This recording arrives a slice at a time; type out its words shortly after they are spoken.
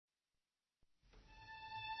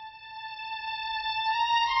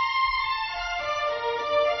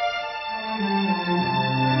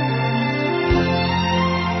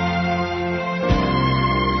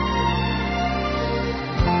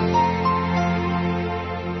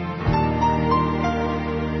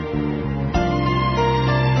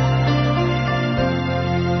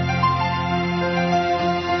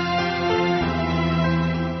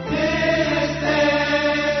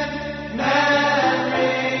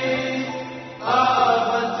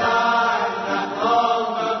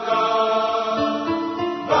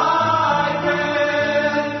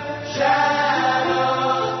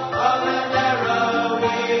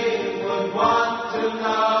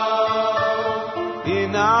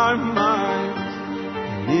our minds,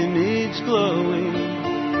 an image glowing,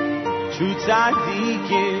 true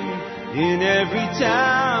tzaddikim in every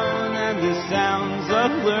town, and the sounds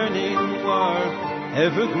of learning are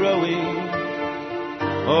ever growing.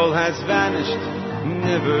 All has vanished,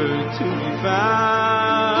 never to be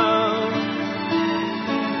found.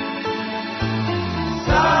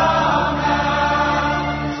 Somehow,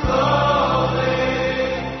 slowly,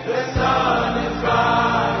 the sun is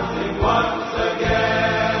rising once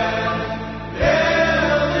again,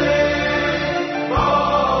 building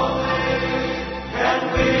boldly, can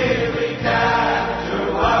we recapture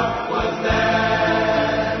what was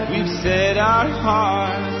there? We've set our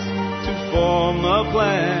hearts to form a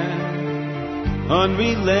plan,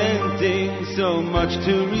 unrelenting, so much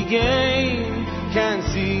to regain. Can't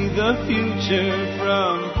see the future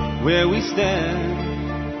from where we stand.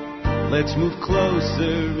 Let's move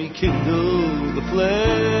closer, rekindle the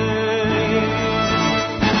flame.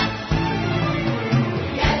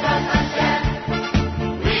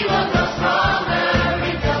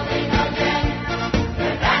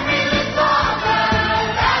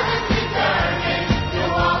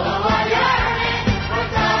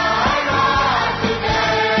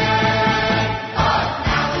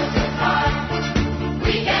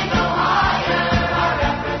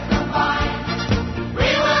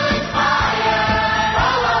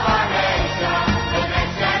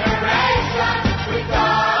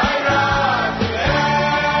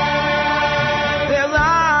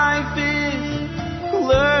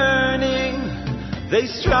 They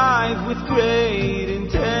strive with great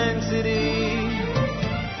intensity,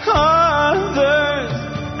 others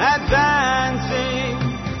advancing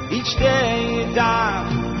each day a dial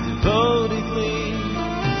devotedly.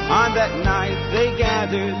 On that night they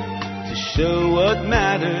gathered to show what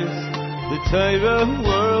matters. The Torah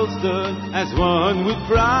world stood as one with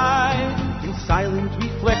pride, in silent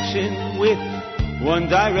reflection with one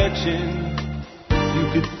direction. You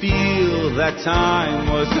could feel that time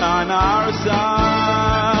was on our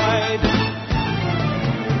side.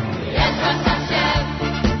 Yes,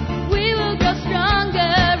 Hashem, we will grow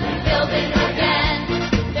stronger, rebuilding again.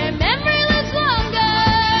 Their memory lives longer,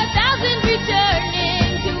 thousands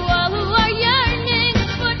returning to all who are yearning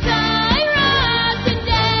for Torah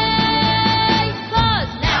today. 'Cause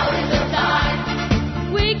now is the time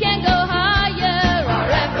we can go higher, our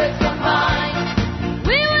efforts combined.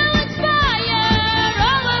 We will inspire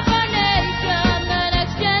all of our nation, the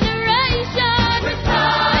next generation with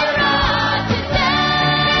Torah today.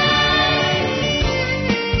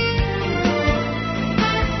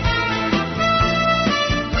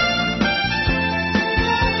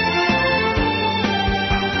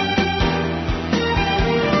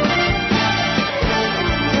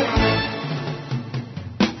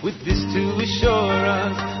 With this to assure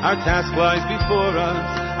us, our task lies before us,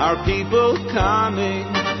 our people coming,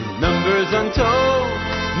 in numbers untold.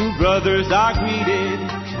 New brothers are greeted,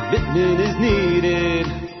 commitment is needed.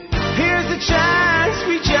 Here's a chance,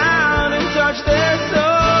 reach out and touch their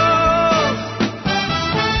souls.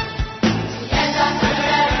 Yes, Hashem,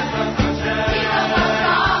 we will go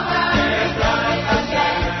stronger,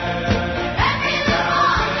 rebuilding again. Every little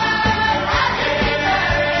longer, as it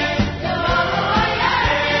returning to all who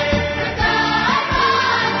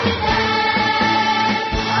are yearning for Torah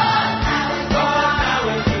today. 'Cause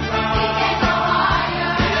now is the time we can go higher, our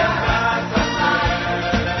efforts combined.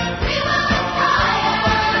 We will inspire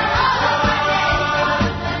all of our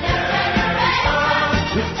nation, the next generation.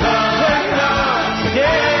 With Torah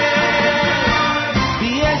today,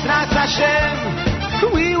 B'ezras Hashem,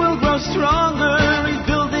 we will grow stronger,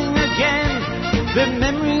 rebuilding again. The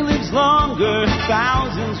memory lives longer,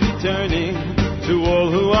 thousands returning to all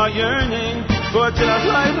who are yearning for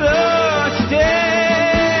Torah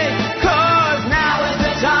today. 'Cause now is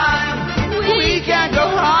the time we can go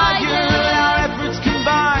higher, our efforts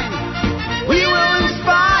combined. We will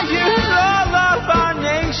inspire all of our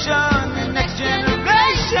nation, the next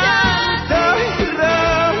generation.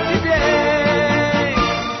 Torah today,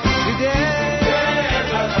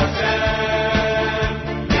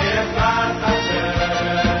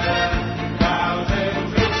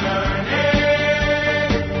 thousands returning,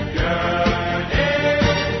 yearning.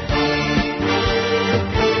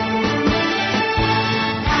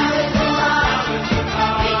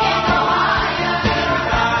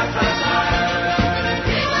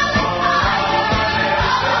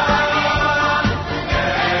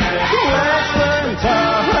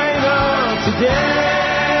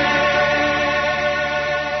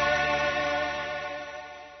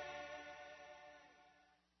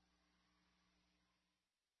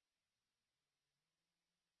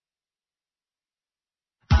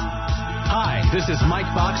 This is Mike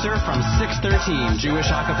Boxer from 613 Jewish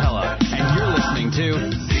Acapella, and you're listening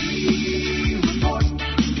to...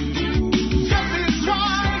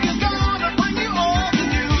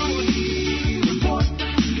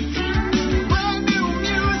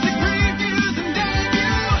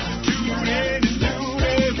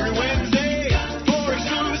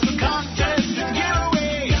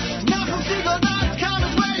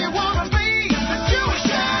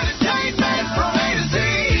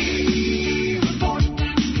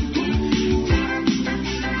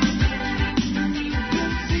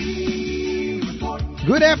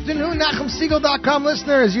 Good afternoon, NachumSiegel.com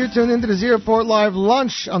listeners. You're tuned into the Z Report Live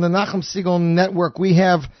Lunch on the Nachum Siegel Network. We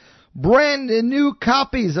have brand new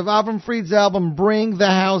copies of Avraham Fried's album, Bring the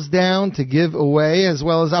House Down, to give away, as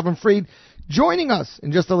well as Avraham Fried joining us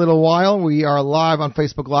in just a little while. We are live on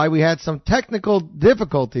Facebook Live. We had some technical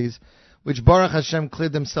difficulties, which Baruch Hashem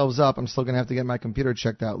cleared themselves up. I'm still going to have to get my computer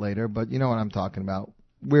checked out later, but you know what I'm talking about.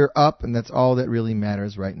 We're up, and that's all that really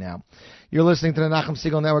matters right now. You're listening to the Nachum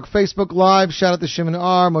Siegel Network Facebook Live. Shout out to Shimon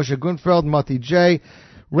R., Moshe Gunfeld, Mati J.,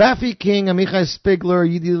 Rafi King, Amichai Spigler,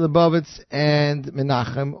 Yidi Lebovitz, and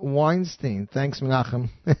Menachem Weinstein. Thanks, Menachem.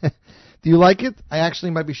 Do you like it? I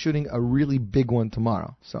actually might be shooting a really big one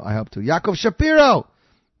tomorrow, so I hope to. Yaakov Shapiro,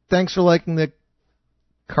 thanks for liking the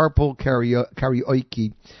carpool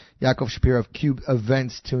karaoke. Yaakov Shapiro of Cube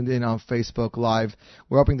Events tuned in on Facebook Live.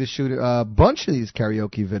 We're hoping to shoot a bunch of these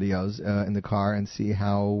karaoke videos in the car and see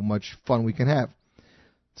how much fun we can have.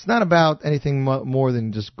 It's not about anything more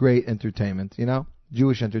than just great entertainment, you know?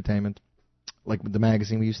 Jewish entertainment, like the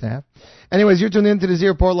magazine we used to have. Anyways, you're tuned in to the Z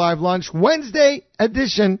Report Live Lunch Wednesday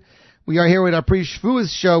edition. We are here with our pre-Shavuos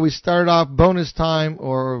show. We started off late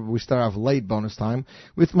bonus time,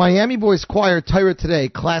 with Miami Boys Choir, Torah Today,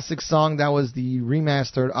 classic song. That was the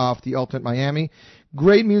remastered off the Ultimate Miami.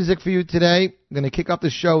 Great music for you today. I'm going to kick off the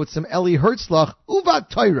show with some Eli Herzlach, Uvat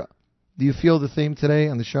Torah. Do you feel the theme today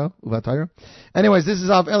on the show, Uvat Torah? Anyways, this is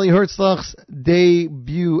off Eli Herzlach's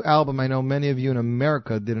debut album. I know many of you in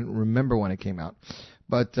America didn't remember when it came out,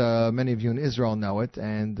 but many of you in Israel know it.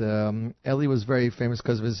 And Eli was very famous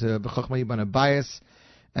because of his B'chokhmah Yiban Abayis,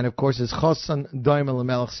 and of course his Chosan Doimel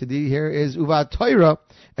Melech Sidi. Here is Uvat Torah,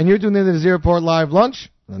 and you're doing the Z Report Live Lunch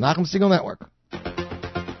on the Nachum Siegel Network.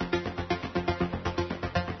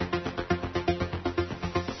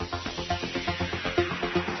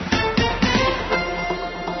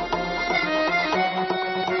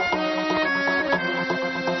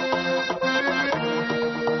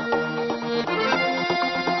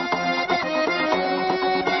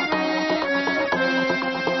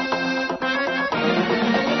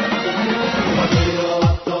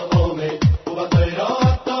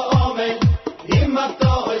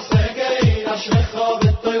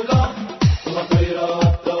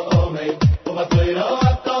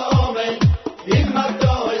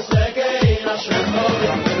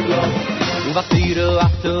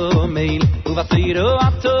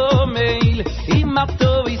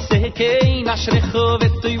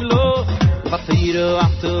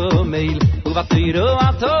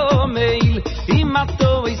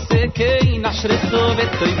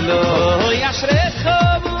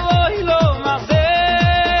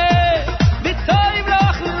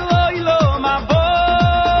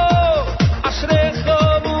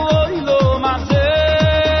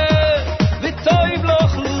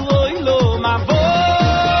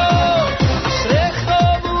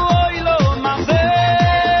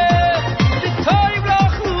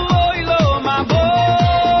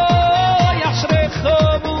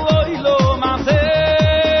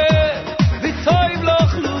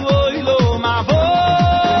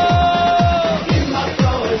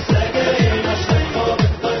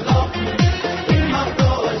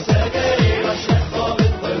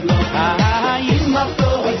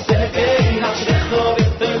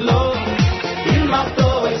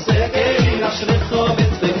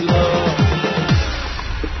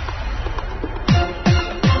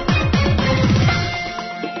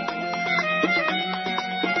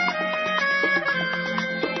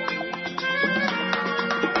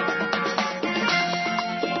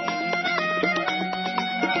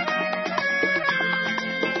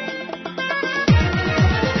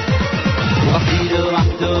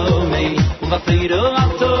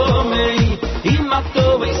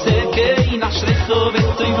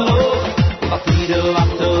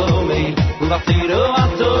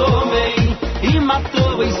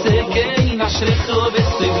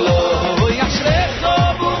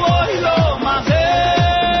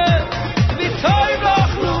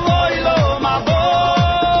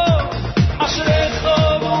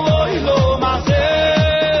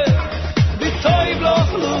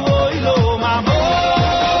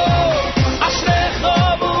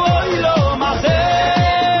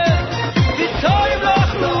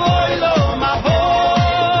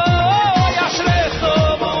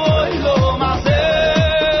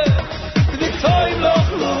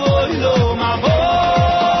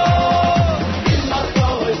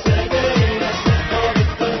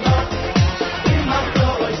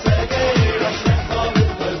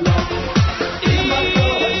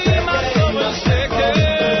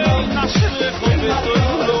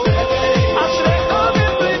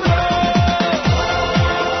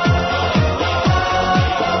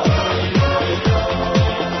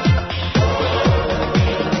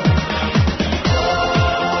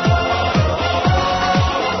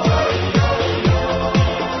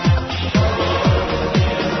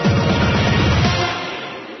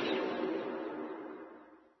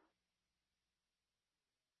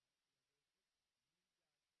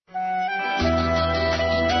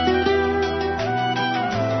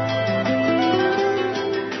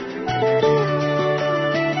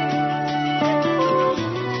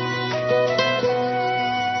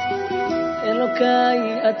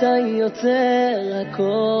 אתה יוצר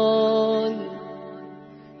הכל,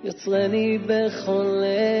 יוצרני בכל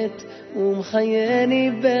עת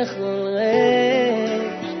ומחייני בכל עת,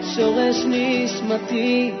 שורש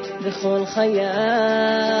נשמתי בכל חיי,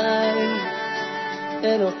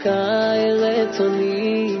 אלוקיי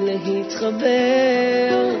רצוני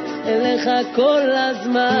להתחבר אליך כל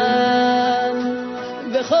הזמן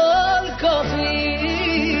בכל כוחי.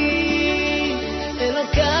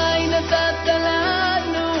 אלוקיי נתת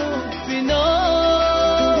לנו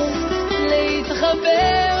צינור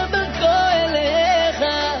להתחבר דרכו אליך,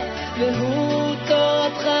 והוא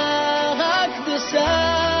תורתך הקדושה.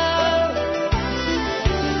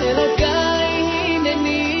 אלוקיי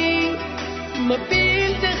הנני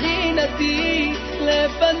מפיל תחינתי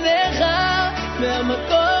לפניך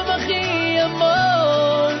מהמקום הכי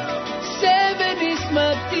עמוק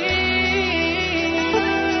שבנשמתי.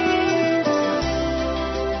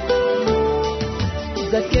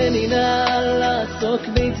 זכני נא לעסוק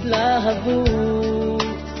בהתלהבות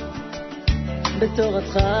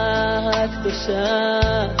בתורתך הקדושה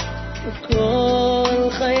וכל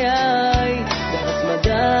חיי,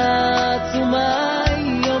 בהתמדה עצומה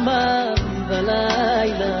יומם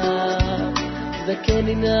ולילה.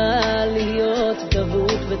 זכני נא להיות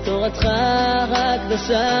דבוק בתורתך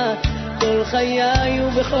הקדושה כל חיי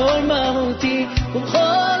ובכל מהותי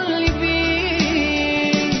ובכל ליבי.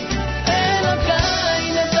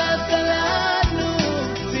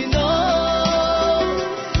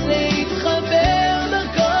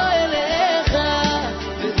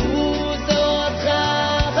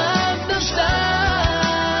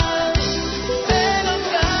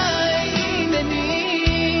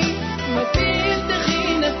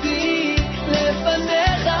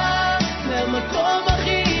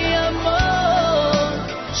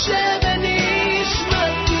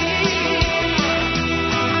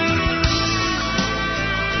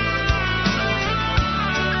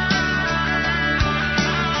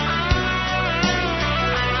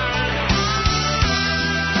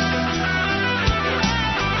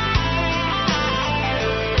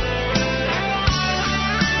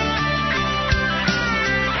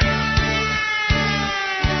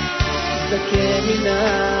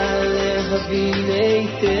 להבין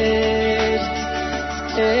היטב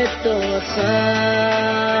את תורתך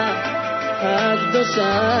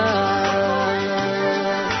הקדושה,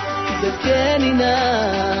 זכני נא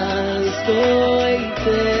לזכור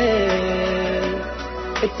היטב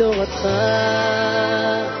את תורתך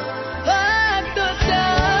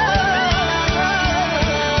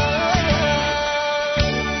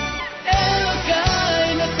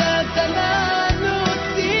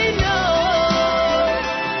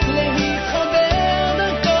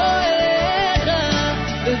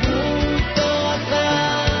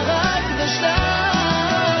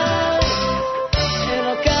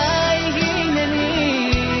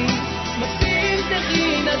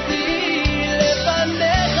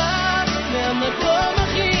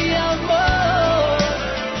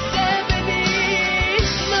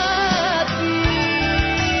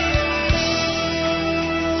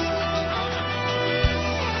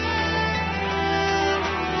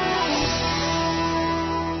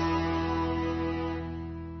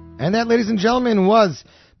And that, ladies and gentlemen, was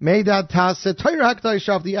Meidat Tase Torah Hakdash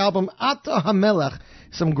off the album Ata HaMelech.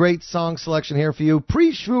 Some great song selection here for you.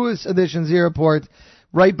 Pre-Shavuos edition Z Report,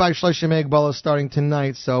 right by Shloshim Egbala, starting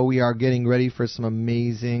tonight. So we are getting ready for some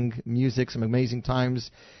amazing music, some amazing times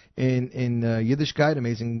in Yiddishkeit,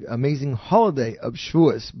 amazing holiday of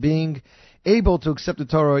Shavuos, being able to accept the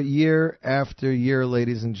Torah year after year,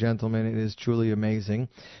 ladies and gentlemen. It is truly amazing.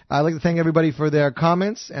 I'd like to thank everybody for their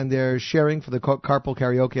comments and their sharing for the carpool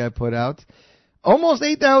karaoke I put out. Almost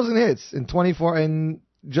 8,000 hits in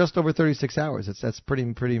just over 36 hours. That's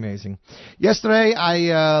pretty amazing. Yesterday,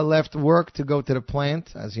 I left work to go to the plant.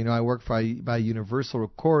 As you know, I work by Universal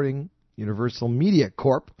Media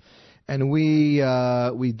Corp, and we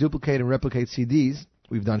duplicate and replicate CDs.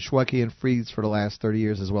 We've done Shweki and Freeds for the last 30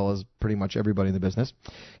 years, as well as pretty much everybody in the business.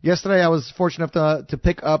 Yesterday, I was fortunate enough to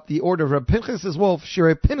pick up the order of Reb Pinchas's Wolf,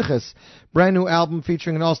 Shirei Pinchas, brand new album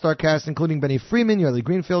featuring an all-star cast, including Benny Freeman, Yerli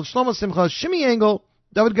Greenfield, Shlomo Simcha, Shimi Engel,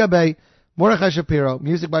 David Gabay, Mordechai Shapiro,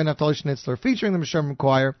 music by Naftali Schnitzler, featuring the Meshurim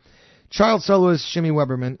Choir, child soloist Shimi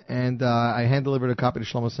Weberman, and I hand-delivered a copy to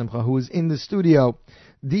Shlomo Simcha, who is in the studio,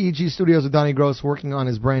 DEG Studios with Donnie Gross, working on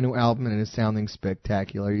his brand new album, and it is sounding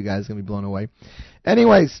spectacular. You guys are going to be blown away.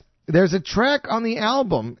 Anyways, there's a track on the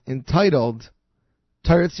album entitled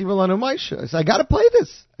Teretz Yivalanu Maisha. So I got to play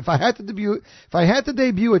this. If I had to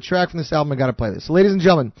debut a track from this album, I got to play this. So, ladies and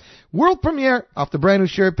gentlemen, world premiere off the brand new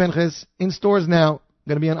Shirei Pinchas, in stores now.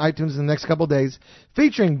 Going to be on iTunes in the next couple days.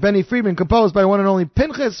 Featuring Benny Friedman, composed by one and only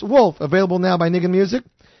Pinchas Wolf. Available now by Nigun Music.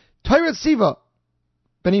 Torah Siva.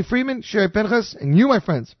 Benny Friedman, Sherry Pinchas, and you, my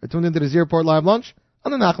friends, are tuned into the Zierport Live Lunch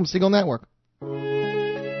on the Nachum Segal Network.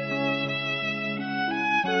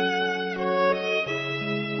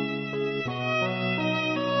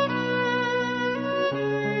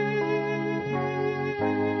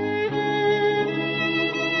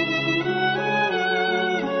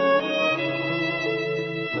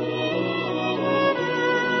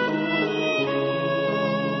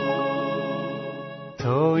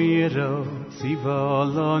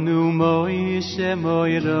 Zivalonu Moishe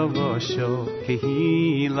Moira Vosho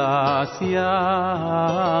Kehilas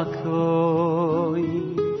Yaakov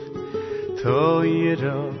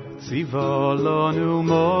Toiro Zivalonu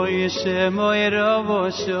Moishe Moira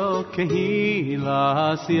Vosho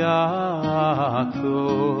Kehilas Yaakov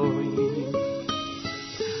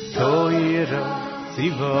Toiro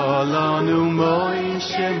Zivalonu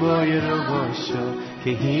Moishe Moira Vosho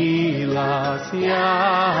Kehilas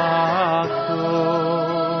Yaakov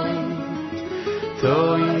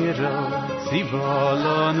Toiro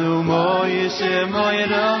Zivalonu Moishe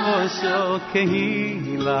Moira Vosho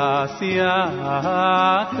Kehilas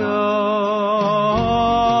Yaakov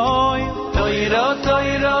Toiro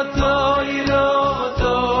Toiro Toiro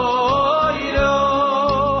Toiro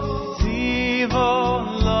Zivalonu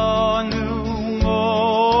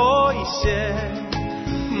Moishe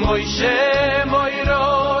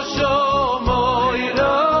Moishe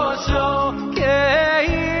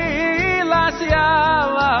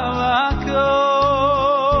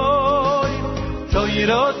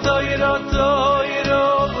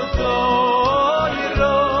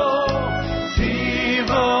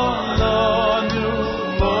Toiro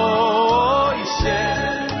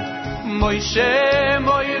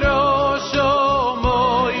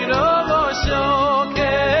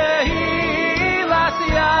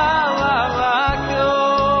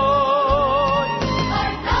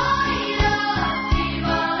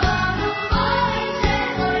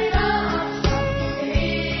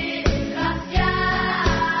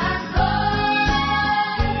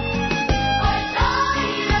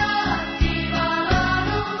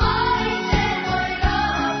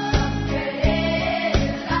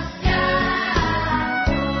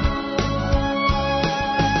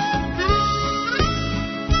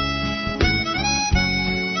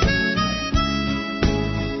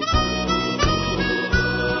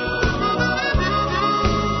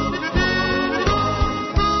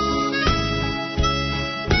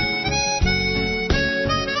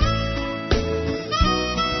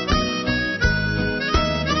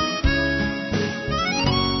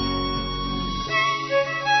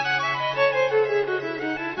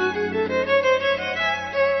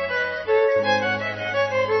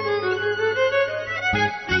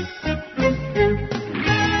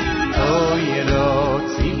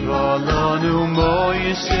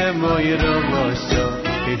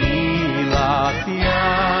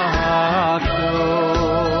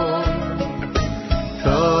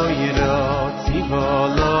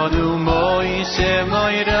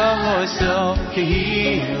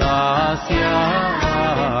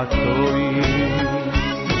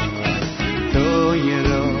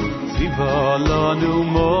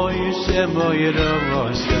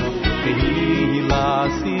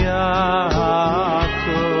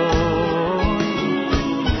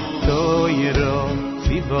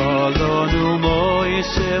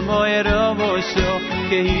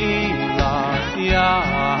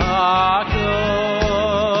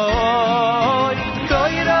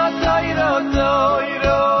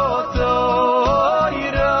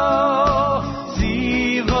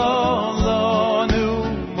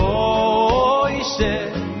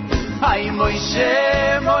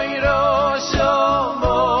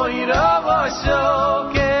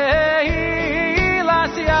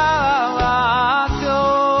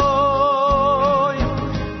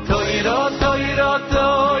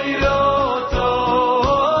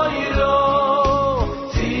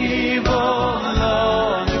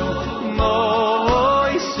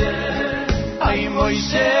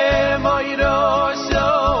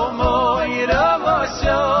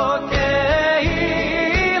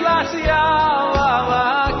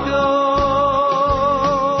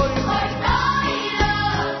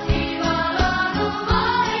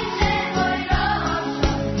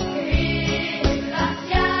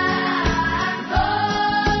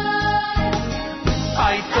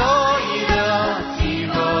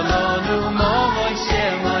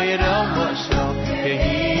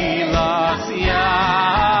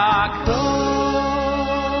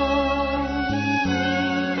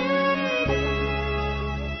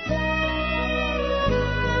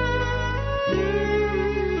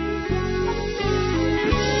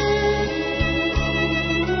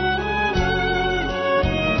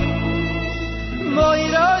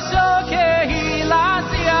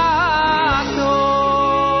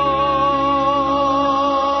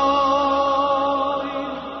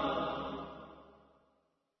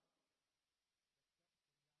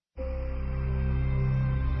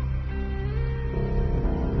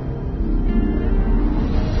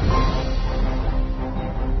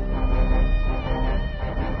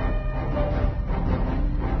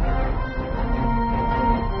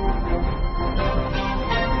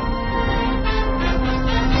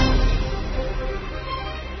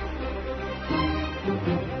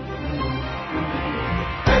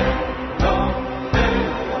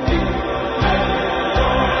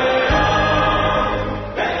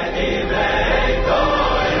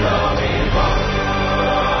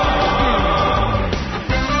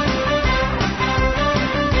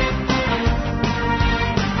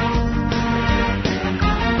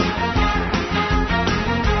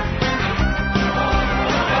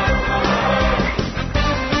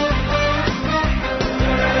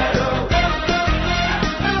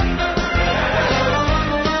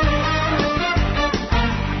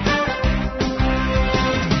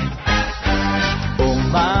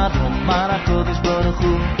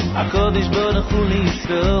הקודש ברוך הוא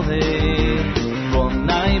לישראל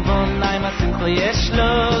בונאי בונאי מה שמחו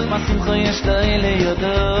יש לו אלה יודו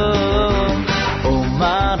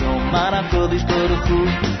אומר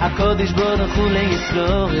הקודש ברוך הוא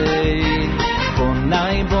לישראל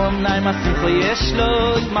בונאי מה שמחו יש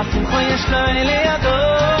לו אלה יודו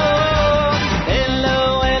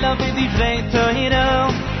אלו בדברי תוירו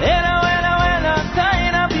אלו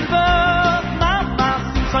תוירו ביבוד מה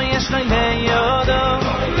שמחו יש לו אלה יודו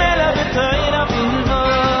אלו בתוירו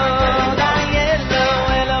ביבוד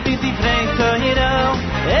אלו בדברי תוירו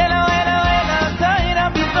אלו תוירו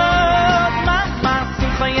ביבוד מה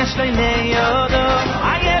שמחו יש לו אלה יודו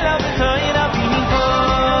אלו בתוירו ביבוד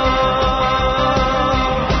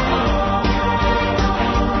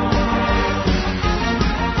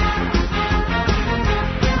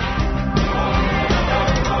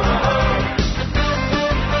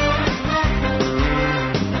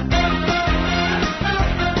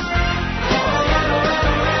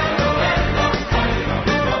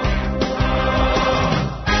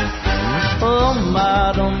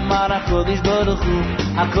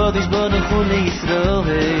הקודש ברוך הוא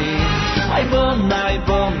לישראל אי בונאי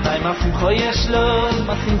מה שמחו יש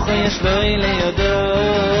לו אלה יודו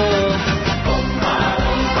אומר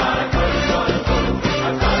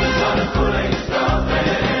הקודש ברוך הוא לישראל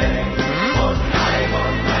בונאי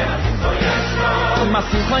מה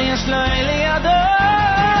שמחו יש לו אלה יודו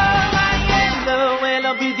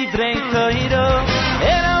אלו בדברי תוירו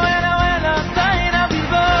אלו תוירו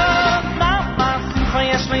ביבוד מה שמחו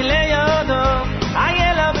יש לו אלה יודו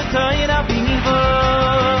Toira bingo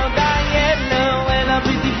Daielo ela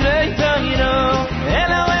bidivre toiro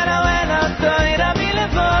Ela toira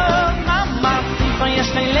bilevo Mama simpa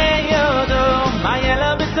yesh leyo do Mayela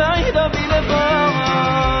betoiro bilevo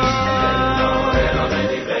Ela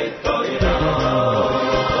bidivre toiro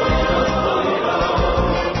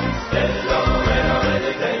Ela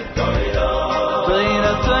bidivre toiro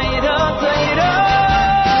Toiro toiro toiro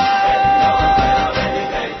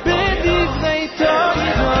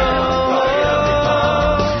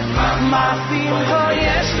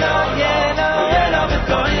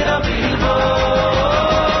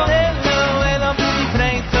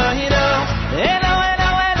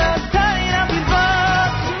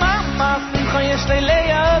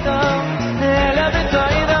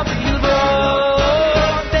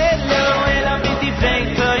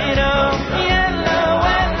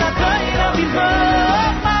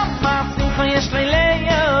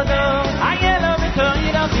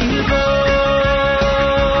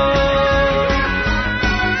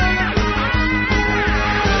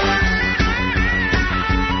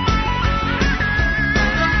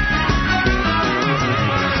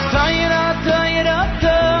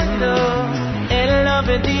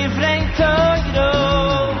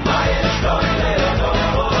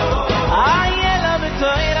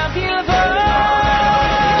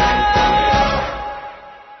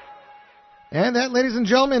And that, ladies and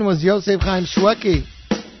gentlemen, was Yosef Chaim Shweki.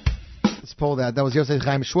 Let's pull that. That was Yosef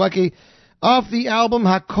Chaim Shweki off the album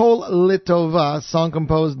Hakol Litova, a song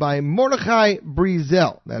composed by Mordechai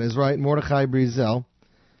Brizel. That is right, Mordechai Brizel.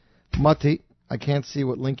 Mati, I can't see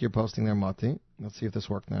what link you're posting there, Mati. Let's see if this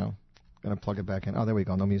worked now. Gonna plug it back in. Oh, there we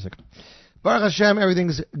go. No music. Baruch Hashem,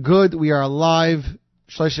 everything's good. We are live.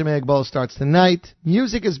 Shloshim Egbol starts tonight.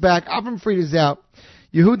 Music is back. Avraham Fried is out.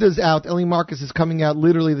 Yehuda's out. Eli Marcus is coming out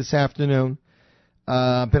literally this afternoon.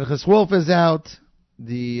 Pinchas Wolf is out.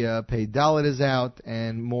 The Pei Dalet is out,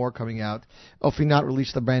 and more coming out. Ofi Not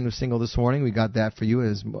released a brand new single this morning. We got that for you,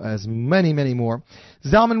 as many, many more.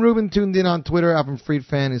 Zalman Rubin tuned in on Twitter. Avraham Fried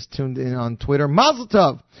fan is tuned in on Twitter. Mazel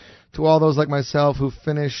Tov to all those like myself who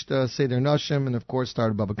finished Seder Noshim and, of course,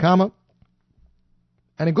 started Baba Kama.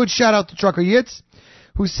 And a good shout-out to Trucker Yitz,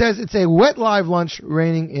 who says it's a wet live lunch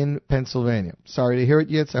raining in Pennsylvania. Sorry to hear it,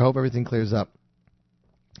 Yitz. I hope everything clears up.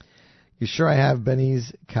 You sure I have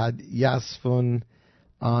Benny's Kad Yasfun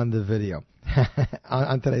on the video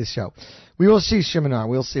on today's show. We will see Shimonar.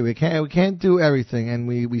 We'll see. We can't do everything, and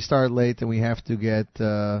we start late, and we have to get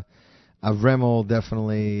Avremel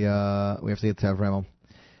definitely. We have to get to Avremel.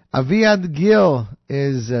 Aviad Gil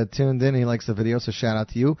is tuned in. He likes the video, so shout out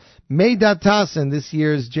to you. Meidat Tassen, this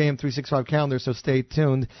year's JM365 calendar, so stay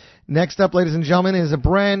tuned. Next up, ladies and gentlemen, is a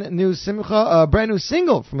brand new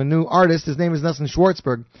single from a new artist. His name is Nelson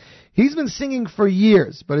Schwartzberg. He's been singing for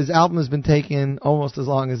years, but his album has been taken almost as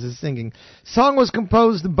long as his singing. Song was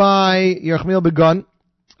composed by Yerchmiel Begun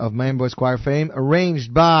of Miami Boys Choir fame,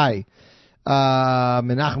 arranged by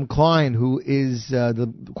Menachem Klein, who is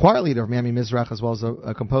the choir leader of Miami Mizrach, as well as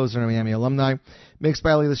a composer and a Miami alumni. Mixed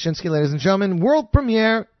by Eli Lashinsky, ladies and gentlemen. World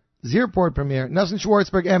premiere, Zierport premiere. Nelson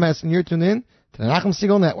Schwartzberg, MS, and you're tuned in to the Nachum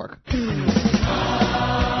Segal Network.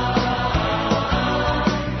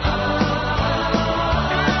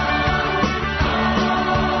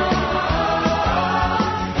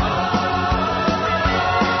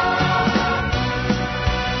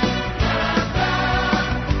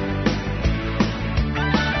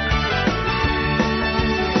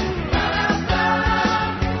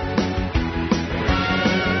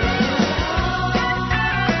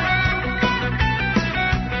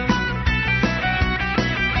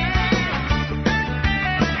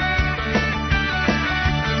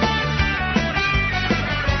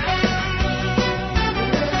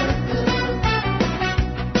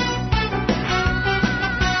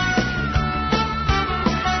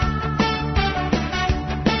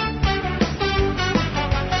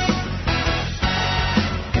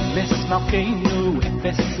 Malkeinu,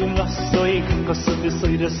 efesu losoi, kankosu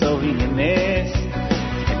v'soida soi emes.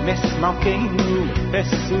 Emes Malkeinu,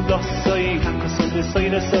 efesu losoi, kankosu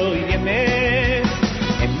v'soida soi emes.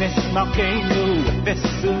 Emes Malkeinu,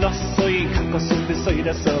 efesu losoi, kankosu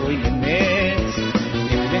v'soida soi emes.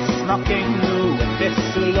 Emes Malkeinu,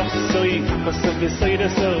 efesu losoi, kankosu v'soida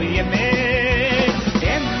soi emes.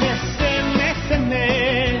 Emes, emes,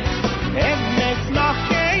 emes, emes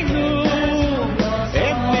Malkeinu.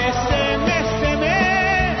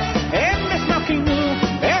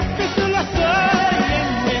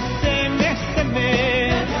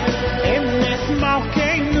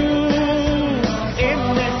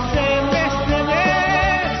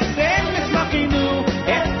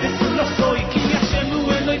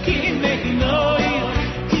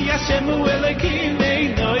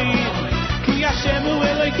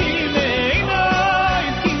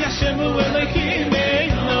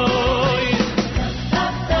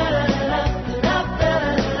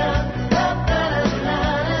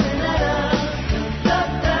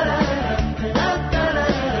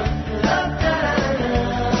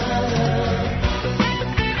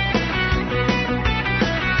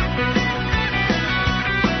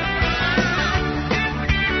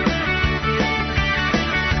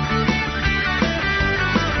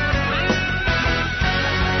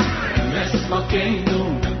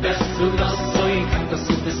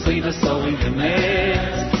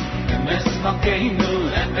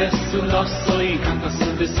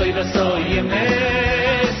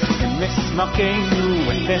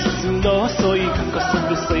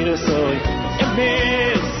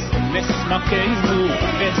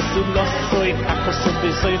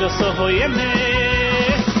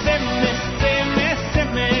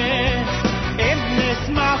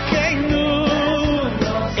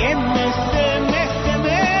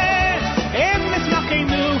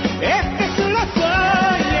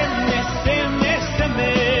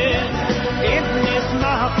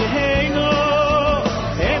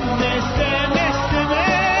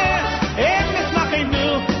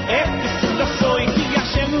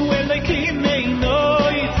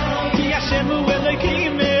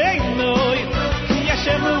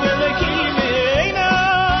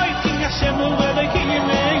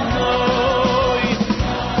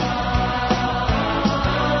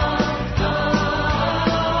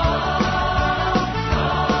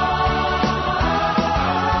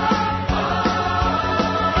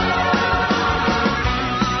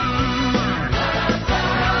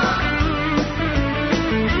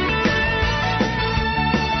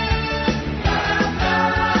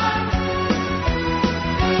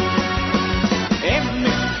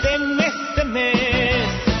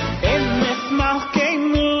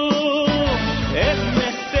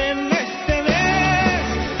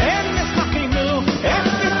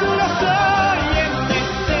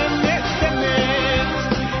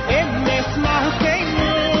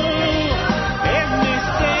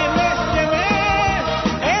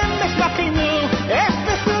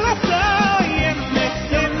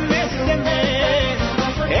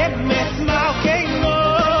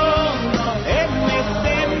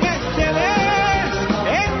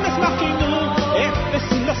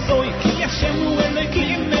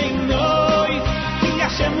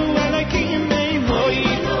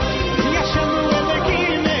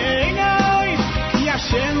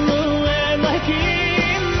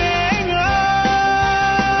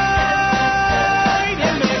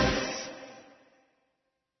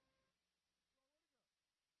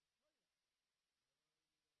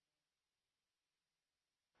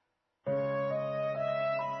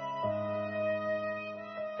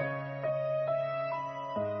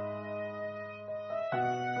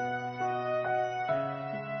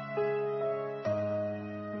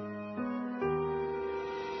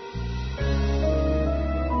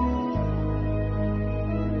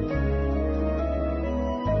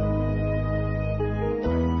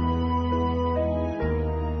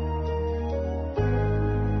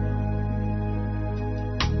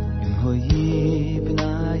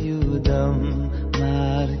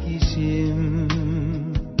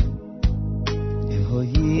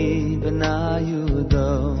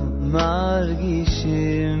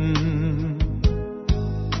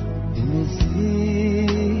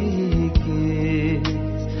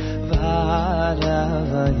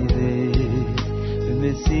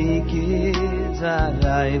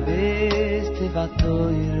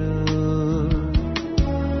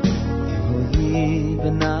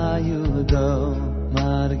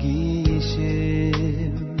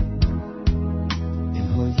 margishim im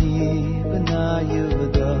hoyi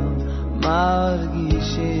benayudam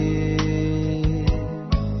margishim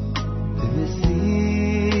b'mesikis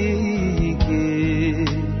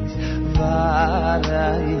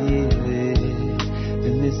v'arayves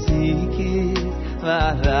b'mesikis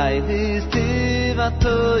v'arayves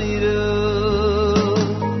tivatoyru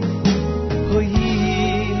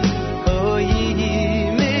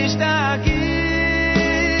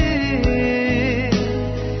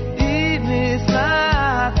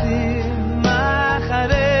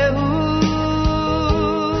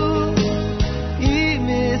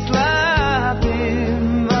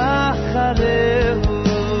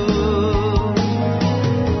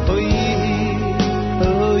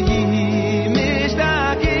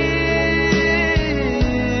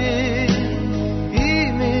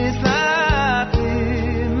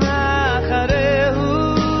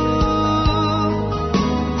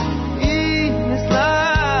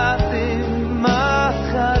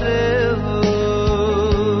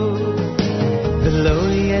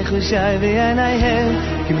Shai v'yanayhem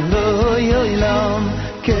kim lo yoilam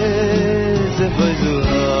kezef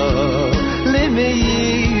v'zuho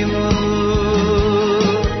lemeyimu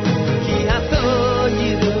ki hato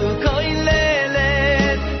yiru koi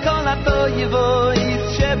lelet kol hato yivois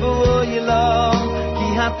shebu oilam ki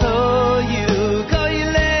hato yiru koi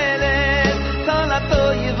lelet kol hato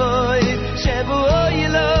yivois shebu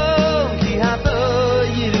oilam ki hato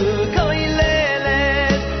yiru koi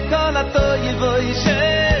lelet kol hato yivois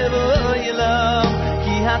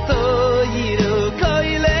hato yiru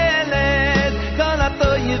koilelet kol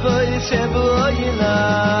hato yivoy shebu oilam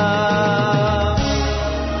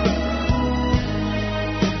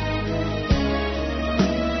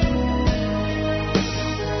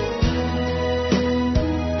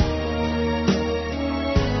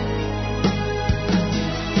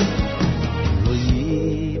hoyi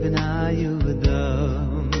benayudam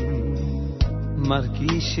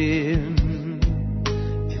margishim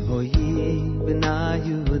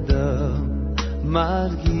benayudam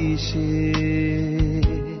margishim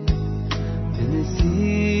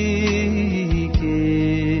b'mesikis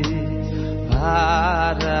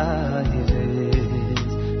v'arayves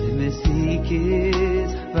b'mesikis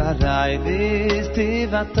v'arayves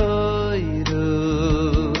tivatoyru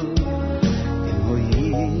hoyi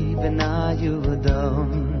benayudam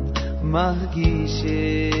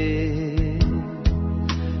margishim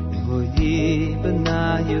hoyi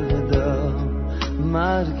benayudam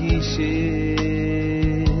margishim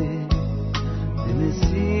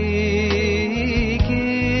b'mesikis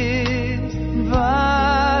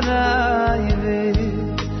v'arayves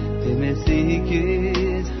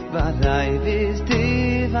b'mesikis v'arayves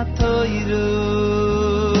tivatoyru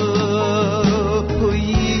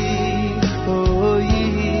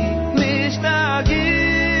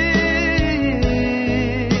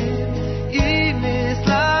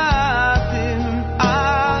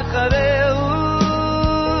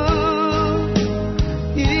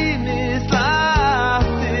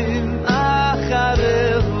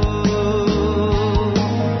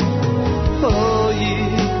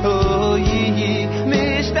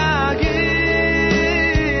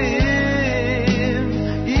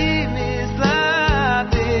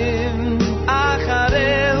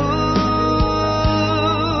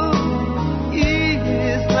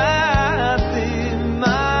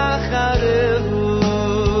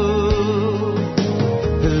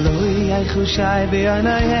Shai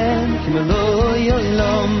v'yanayhem kim lo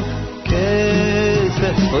yoilam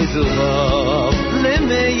kezef v'zuho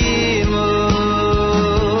lemeyimu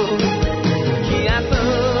ki hato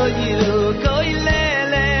yiru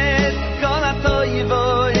koilelet kol hato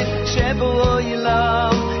yivoy shebu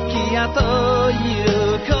oilam ki hato yiru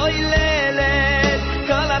koilelet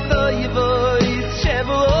kol hato yivoy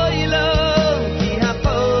shebu oilam ki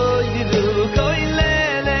hato yiru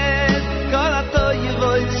koilelet kol hato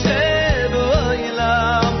yivoy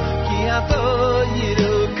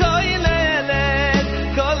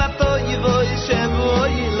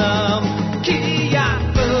ki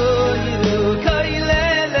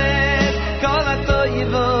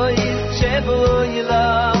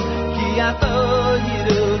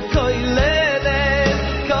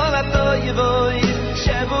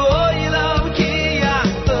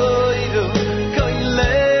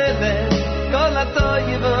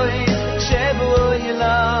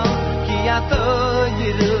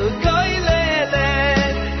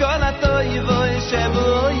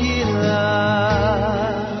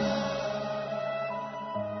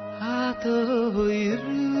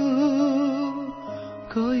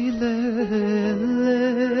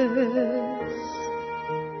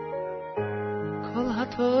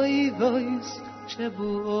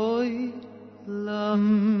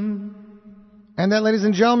And that, ladies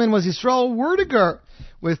and gentlemen, was Yisrael Werdiger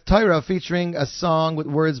with Torah, featuring a song with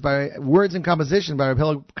words and composition by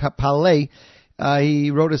Rabbi Palei.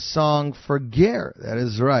 He wrote a song for Ger. That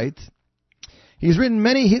is right. He's written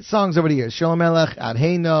many hit songs over the years: Shalom Melech, Ad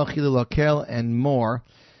Heino, Chilul Okel, and more.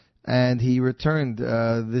 And he returned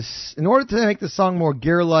this in order to make the song more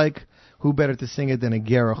Ger-like. Who better to sing it than a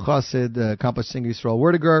Ger Chassid, accomplished singer Yisrael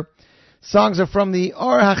Werdiger? Songs are from the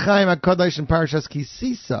Or HaChaim HaKadosh in Parashas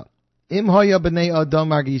Kisisa. Im Hoya B'nei Adam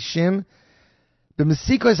Margishim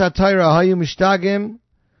B'Mesikos HaTorah Hayu Mishtagim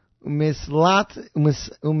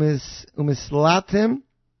Umislatim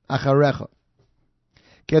Acharecha.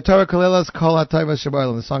 Torah Kalelas Kol HaTayva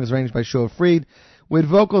Shabaylam. The song is arranged by Shua Fried, with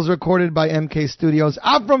vocals recorded by MK Studios.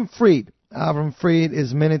 Avraham Fried. Avraham Fried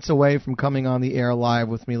is minutes away from coming on the air live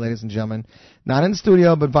with me, ladies and gentlemen. Not in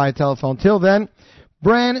studio, but via telephone. Till then,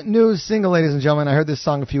 brand new single, ladies and gentlemen. I heard this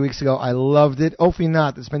song a few weeks ago. I loved it. Ofi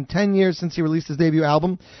Not. It's been 10 years since he released his debut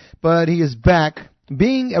album, but he is back.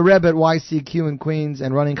 Being a Rebbe at YCQ in Queens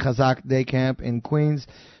and running Chazak Day Camp in Queens,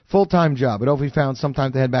 full-time job. But Ofi found some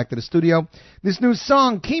time to head back to the studio. This new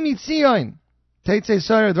song, Kimi Tzion, Teitzei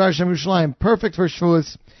Soyer Dvar Shem Yerushalayim, perfect for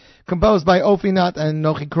Shavuos, composed by Ofi Not and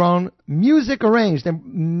Nochi Kron, music arranged and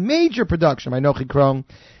major production by Nochi Kron.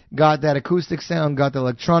 Got that acoustic sound, got the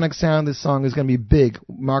electronic sound. This song is going to be big.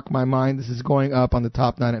 Mark my mind. This is going up on the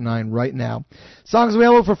top 9 at 9 right now. Songs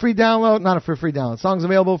available for free download, not for free download. Songs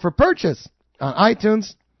available for purchase on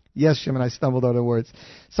iTunes. Yes, Shimon, I stumbled over the words.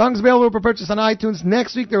 Songs available for purchase on iTunes.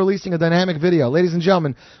 Next week, they're releasing a dynamic video. Ladies and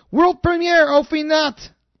gentlemen, world premiere, Ofi Not.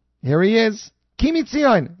 Here he is. Kimi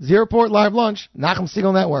Tzion, Zeroport Live Lunch, Nachum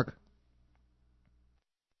Segal Network.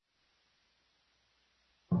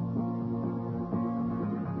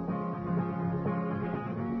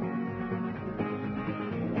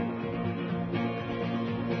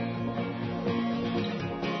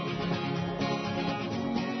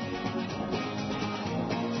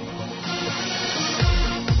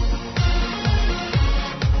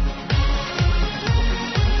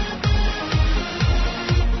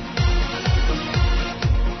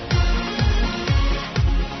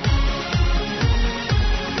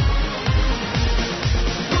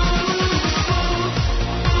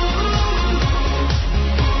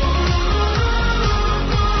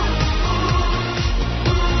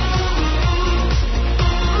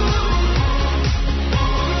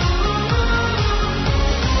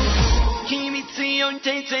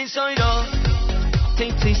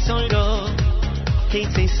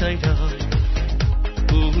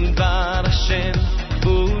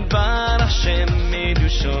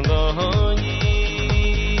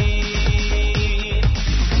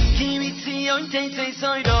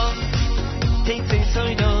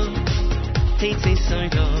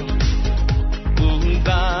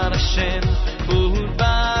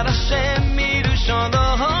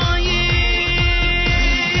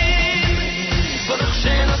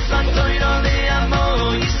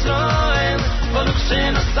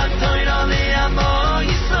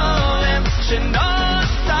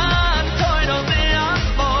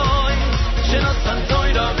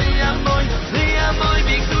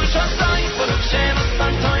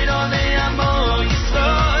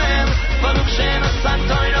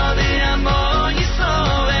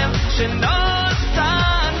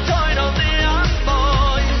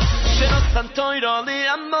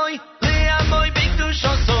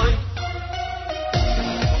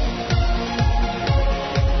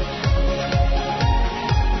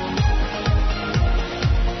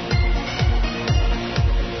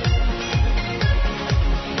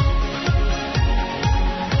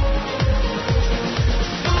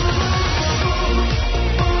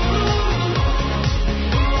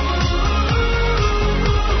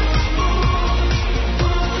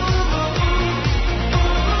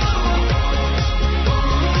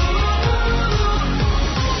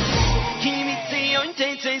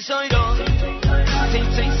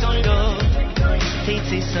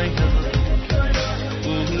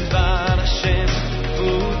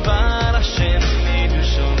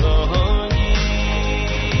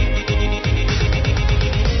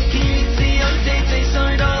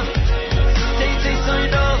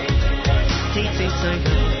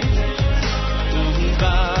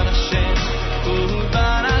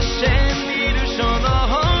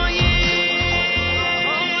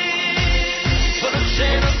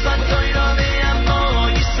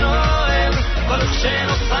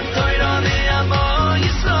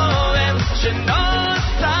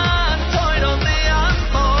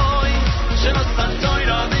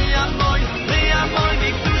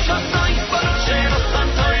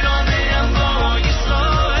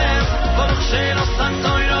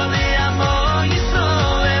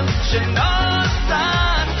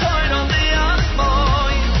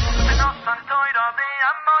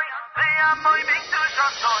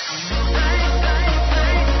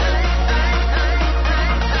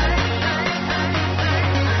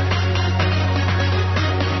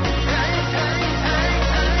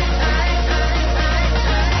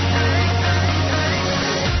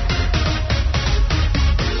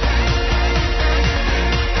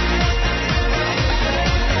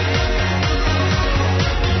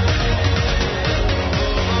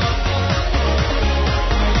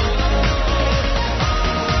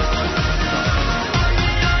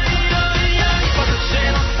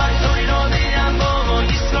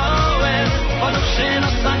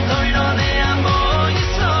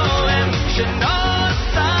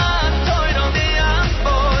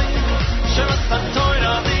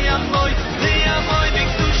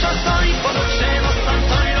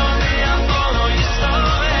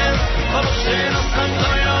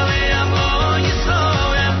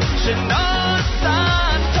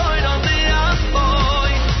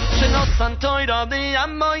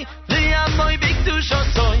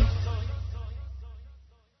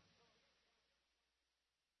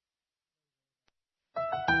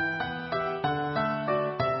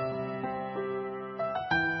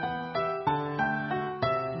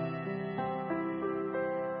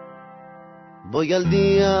 בוא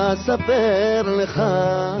ילדי אספר לך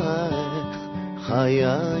איך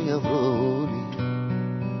חיי עברו לי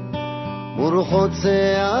מרוחות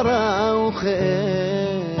שערה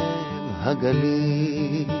וכאב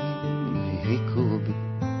הגלים היכו בי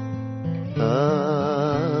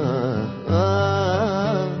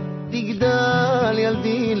תגדל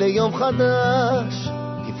ילדי ליום חדש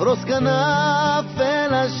תפרוס כנף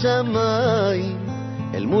אל השמיים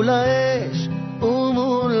אל מול האש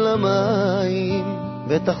ומול המים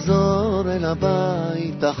ותחזור אל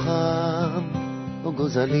הבית החם או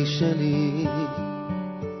גוזלי שלי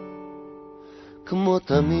כמו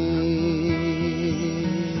תמיד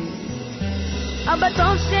אבא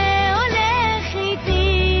טוב שהולך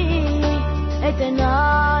איתי את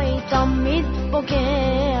עיניי תמיד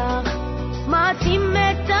פוקח מעצים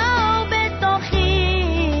את האור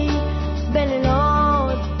בתוכי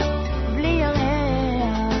בלילות בלי ירח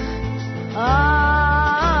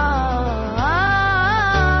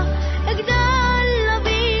אגדל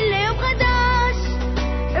להביא ליום חדש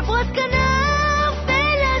אפרוס כנף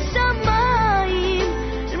אל השמיים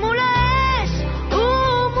אל מול האש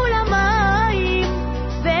ומול המים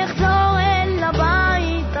ואחזור אל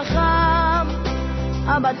הבית החם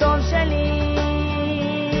אבא טוב שלי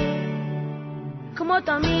כמו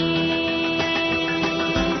תמיד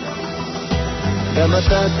גם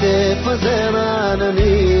אתה תפזר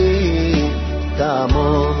עננים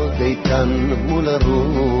תעמוד איתן מול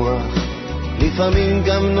הרוח לפעמים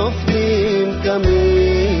גם נופלים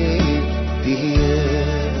קמים תהיה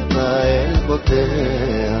באל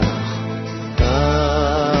בוטח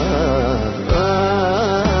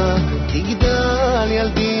תגדל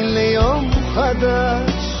ילדי ליום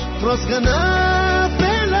חדש פרוס כנף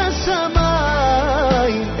אל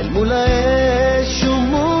השמיים אל מול האש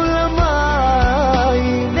ומול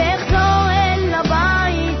המים ואחזור אל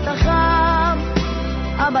הבית החם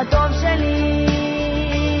אבא טוב שלי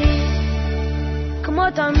כמו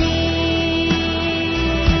תמיד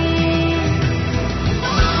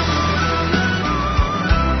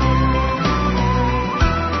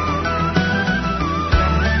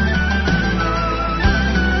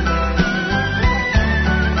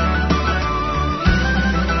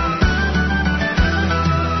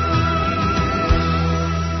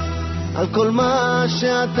על כל מה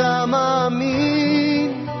שאתה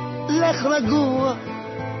מאמין לך רגוע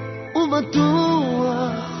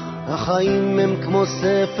ובטוח החיים הם כמו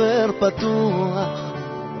ספר פתוח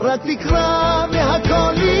רק תקרא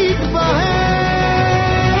והכל יתבהר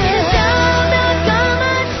אפשר בעוד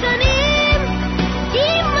כמה שנים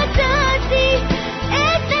אם מצאתי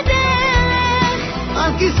את הדרך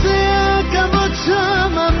על כיסא הכבוד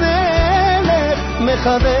שם המלך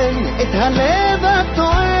מכוון את הלב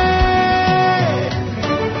הטועה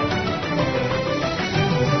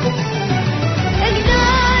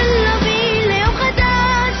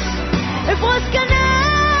אפרוס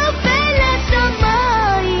כנף אל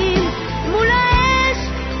השמיים מול האש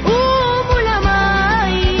ומול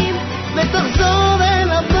המים ותחזור אל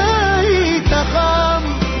הבית החם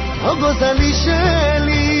הגוזלי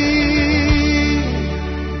שלי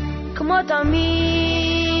כמו תמיד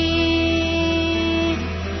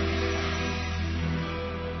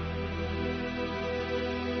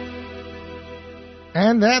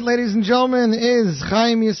And that, ladies and gentlemen, is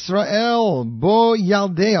Chaim Yisrael, Bo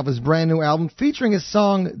Yaldei, of his brand new album, featuring his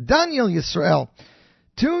song Daniel Yisrael.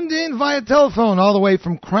 Tuned in via telephone all the way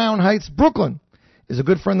from Crown Heights, Brooklyn, is a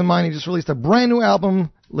good friend of mine. He just released a brand new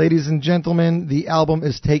album Ladies and gentlemen, the album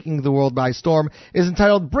is taking the world by storm. It's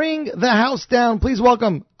entitled Bring the House Down. Please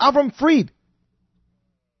welcome Avraham Fried.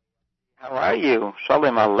 How are you?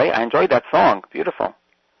 Shalom Aleichem. I enjoyed that song. Beautiful.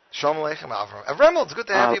 Shalom Aleichem, Avraham. Avraham, it's good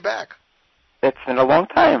to have you back. It's been a long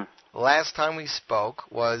time. Last time we spoke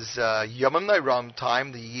was Yom Nairam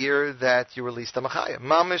time, the year that you released the Machaya.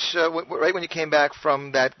 Mamish, right when you came back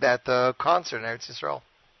from that concert in Eretz Yisrael.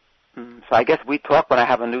 So I guess we talk when I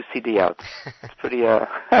have a new CD out. It's pretty,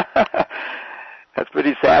 that's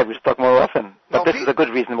pretty sad. We should talk more often. But this is a good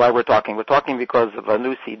reason why we're talking. We're talking because of a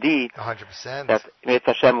new CD 100%. that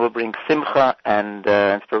Mitzvah Hashem will bring simcha and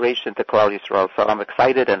inspiration to Klal Yisrael. So I'm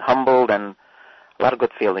excited and humbled and a lot of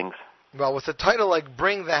good feelings. Well, with a title like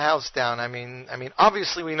 "Bring the House Down," I mean,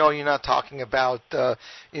 obviously we know you're not talking about, the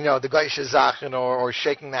Geisha Zachen or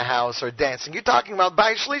shaking the house or dancing. You're talking about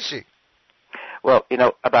Bayis Shlishi. Well,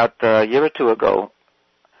 about a year or two ago,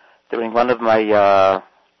 during one of my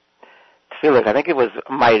tefillah, I think it was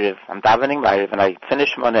Ma'ariv. I'm davening Ma'ariv, and I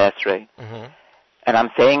finished Shemona Esrei, and I'm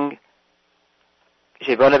saying,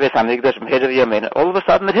 and all of a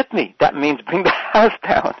sudden it hit me. That means bring the house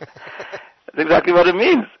down. That's exactly what it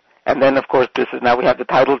means. And then, of course, now we have the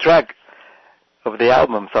title track of the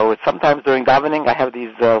album. So it's sometimes during davening I have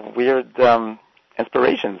these weird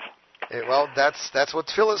inspirations. Well, that's what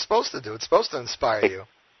tefillah is supposed to do. It's supposed to inspire you.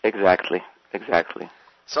 Exactly.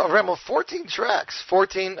 So, Remmel, 14 tracks,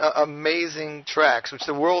 14 amazing tracks, which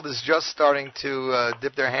the world is just starting to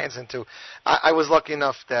dip their hands into. I was lucky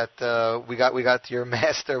enough that we got your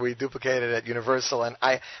master. We duplicated it at Universal, and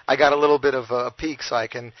I got a little bit of a peek, so I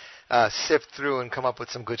can sift through and come up with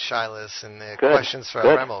some good shilas and questions for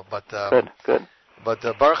Remmel. But good. But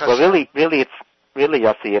Baruch Well, Hashem. really,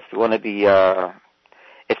 Yossi, if you want to be,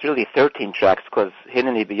 it's really 13 tracks because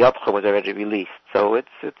Hineni B'Yotcha was already released, so it's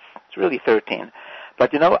really 13.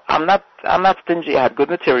 But I'm not stingy. I had good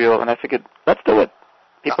material, and I figured, let's do it.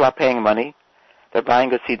 People are paying money. They're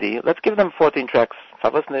buying a CD. Let's give them 14 tracks.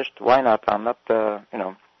 Favos nicht. Why not? I'm not,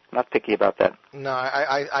 not picky about that. No,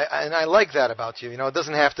 I like that about you. It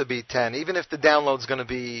doesn't have to be 10. Even if the download's going to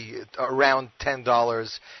be around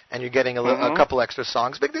 $10 and you're getting a couple extra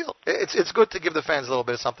songs, big deal. It's good to give the fans a little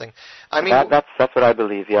bit of something. I mean, that's what I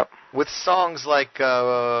believe. Yep. With songs like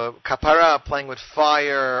Kapara, Playing with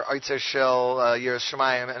Fire, Eitzer Shel, Yiras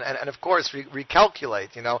Shamayim, and of course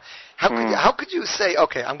Recalculate. How could you say,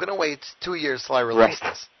 okay, I'm going to wait 2 years till I release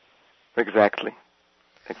this? Exactly.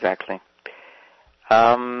 What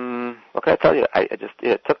can I tell you?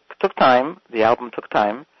 It took time. The album took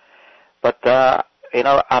time, but I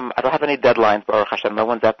don't have any deadlines. Baruch Hashem, no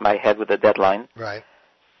one's at my head with a deadline. Right.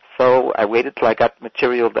 So I waited till I got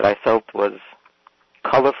material that I felt was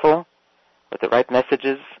colorful, with the right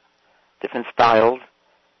messages, different styles,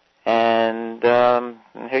 and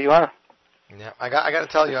here you are. Yeah, I got to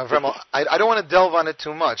tell you, Avraham, I don't want to delve on it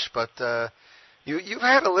too much, but you've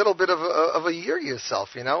had a little bit of a year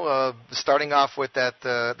yourself, starting off with that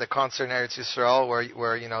the concert in Eretz Yisrael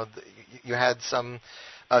where you had some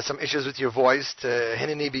issues with your voice, to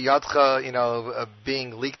Hineni B'Yadcha,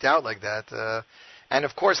 being leaked out like that, and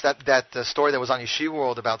of course that story that was on Yeshiva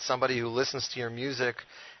World about somebody who listens to your music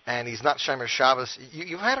and he's not Shomer Shabbos.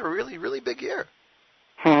 You've had a really, really big year.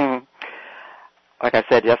 Like I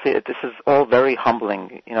said, Yossi, this is all very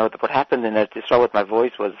humbling. What happened in Eretz Yisrael with my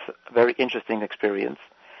voice was a very interesting experience.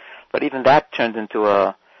 But even that turned into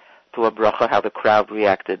a bracha, how the crowd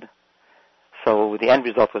reacted. So the end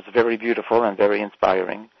result was very beautiful and very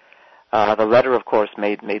inspiring. The letter, of course,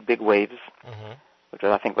 made big waves, which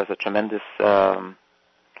I think was a tremendous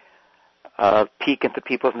peek into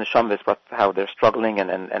people's neshamas, how they're struggling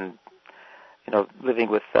and living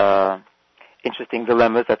with interesting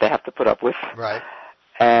dilemmas that they have to put up with. Right.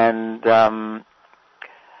 And Hineni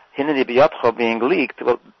B'Yotcha being leaked,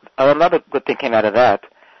 well, another good thing came out of that,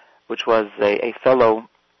 which was a fellow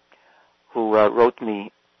who wrote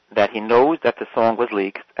me that he knows that the song was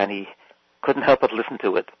leaked and he couldn't help but listen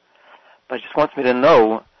to it. But he just wants me to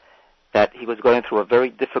know that he was going through a very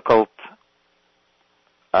difficult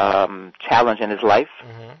challenge in his life,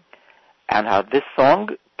 and how this song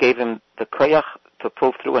gave him the koyach to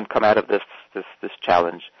pull through and come out of this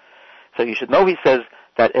challenge. So you should know, he says,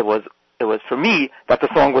 that it was for me that the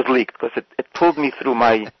song was leaked, because it pulled me through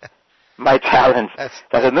my challenge.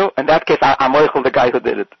 In that case, I'm Oichel, the guy who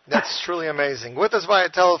did it. That's truly amazing. With us via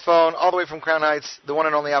telephone, all the way from Crown Heights, the one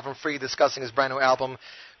and only Avraham Fried, discussing his brand new album,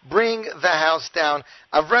 Bring the House Down.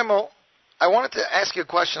 Avraham, I wanted to ask you a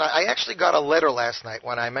question. I actually got a letter last night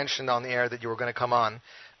when I mentioned on the air that you were going to come on,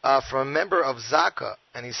 from a member of Zaka,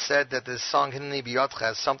 and he said that this song Hineni B'Yotcha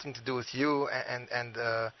has something to do with you and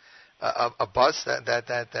a bus that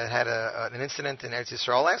had an incident in Eretz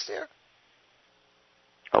Yisrael last year?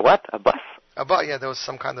 A what? A bus? Yeah, there was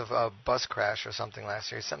some kind of bus crash or something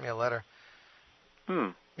last year. He sent me a letter. Hmm.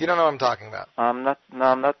 You don't know what I'm talking about? I'm not.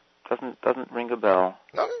 Doesn't ring a bell.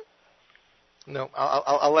 No.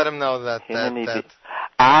 I'll let him know that. Yes.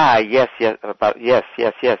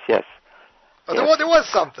 Oh, there was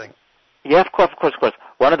something. Yeah, of course.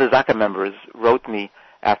 One of the Zaka members wrote me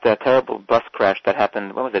after a terrible bus crash that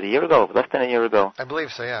happened. When was it? A year ago? Less than a year ago. I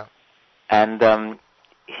believe so. Yeah. And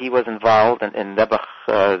he was involved in Nebuch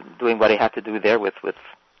doing what he had to do there with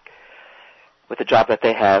the job that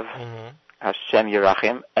they have. Mm-hmm. Hashem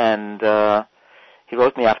Yerachim, and he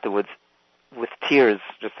wrote me afterwards with tears,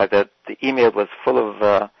 just like that. The email was full of,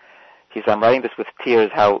 I'm writing this with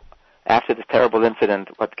tears, how after this terrible incident,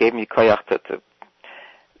 what gave me koyach to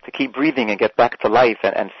keep breathing and get back to life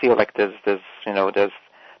and feel like there's the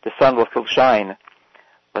sun will still shine,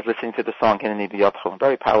 was listening to the song Hineni B'Yotcho.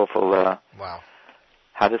 Very powerful. Wow.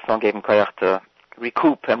 How this song gave him koyach to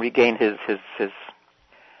recoup and regain his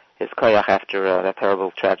koyach after that terrible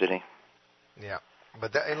tragedy. Yeah,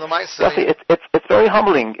 but in Lamaisa, it's very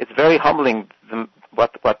humbling. It's very humbling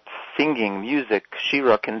what singing, music,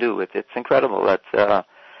 shira can do. It's incredible. That's I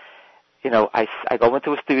go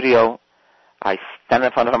into a studio, I stand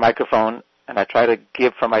in front of a microphone, and I try to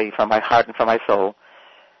give from my heart and from my soul.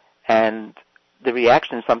 And the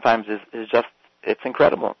reaction sometimes is just, it's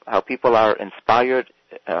incredible how people are inspired,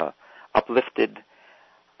 uplifted.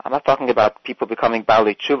 I'm not talking about people becoming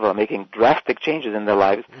Baalei Tshuva, making drastic changes in their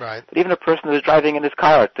lives. Right. But even a person who's driving in his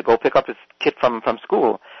car to go pick up his kid from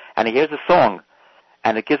school, and he hears a song,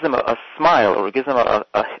 and it gives him a smile, or it gives him a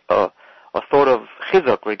thought of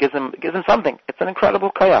chizuk, or it gives him something. It's an incredible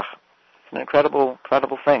kayach. It's an incredible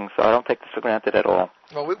thing. So I don't take this for granted at all.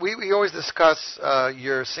 Well, we always discuss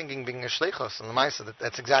your singing being a shleichos and the ma'isa.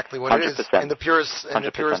 That's exactly what 100%. it is in the purest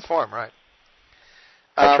form, right?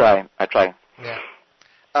 I try. Yeah.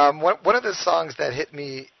 One of the songs that hit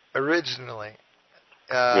me originally,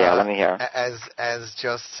 let me hear, as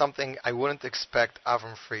just something I wouldn't expect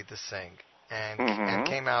Avraham Fried to sing, and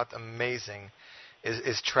came out amazing,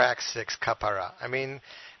 is track 6, Kapara. I mean,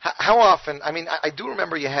 how often? I mean, I do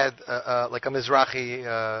remember you had like a Mizrahi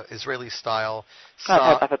Israeli style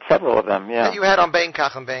song. I've had several of them. Yeah. That you had on Bein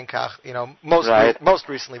Kach and Bein Kach. Most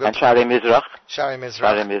recently. But and Shari Mizrach. Shari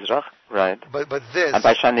Mizrach. Right. But this. And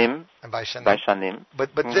by Shanim.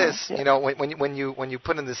 But this, when you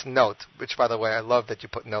put in this note, which by the way I love that you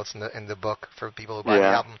put notes in the book for people who buy the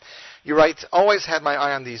album. You write, always had my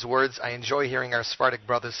eye on these words. I enjoy hearing our Sephardic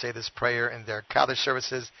brothers say this prayer in their Kaddish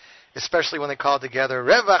services, especially when they call together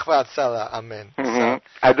Revach v'Atzala, Amen. Mm-hmm. So,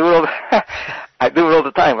 I do it all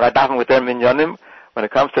the time. When I daven with them minyanim, when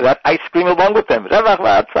it comes to that, I scream along with them. Revach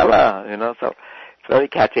v'Atzala, so it's very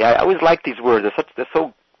catchy. I always like these words. They're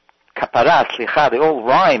so kapara, slicha, they all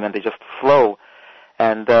rhyme and they just flow.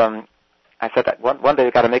 And I said that one day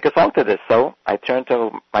we got to make a song to this. So I turned to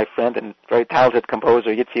my friend and very talented composer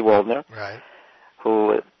Yitzi Waldner, right,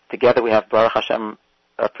 who together we have Baruch Hashem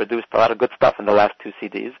produced a lot of good stuff in the last 2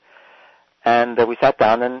 CDs. And we sat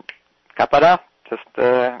down and kapara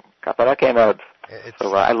came out.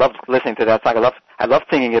 So I loved listening to that song. I love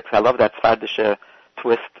singing it. I love that Sephardic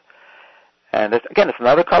twist. And it's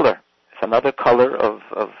another color. It's another color of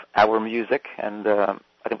our music, and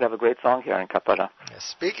I think we have a great song here in Kapara. Yeah,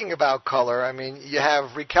 speaking about color, I mean, you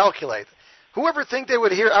have Recalculate. Whoever think they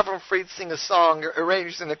would hear Avraham Fried sing a song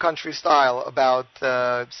arranged in a country style about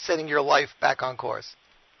setting your life back on course?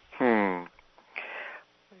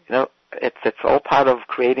 It's all part of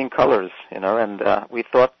creating colors, and we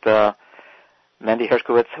thought Mandy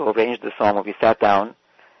Hershkowitz, who arranged the song, when we sat down,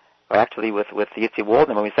 or actually with Yitzi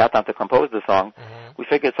Waldner, when we sat down to compose the song, we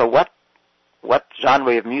figured, so what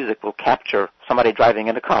genre of music will capture somebody driving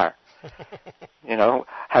in a car?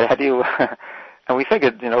 How do you... And we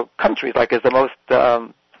figured, country is the most,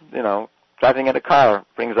 driving in a car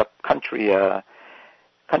brings up country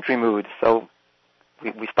mood. So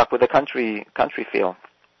we stuck with the country feel.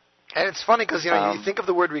 And it's funny because, you think of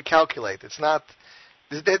the word recalculate. It's not,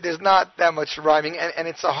 there's not that much rhyming, and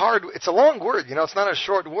it's a long word, it's not a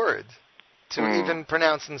short word to even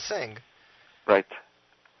pronounce and sing. Right.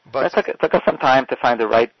 But it took us some time to find the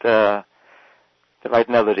right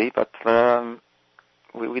melody, but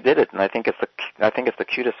we did it, and I think it's the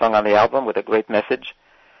cutest song on the album with a great message.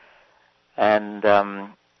 And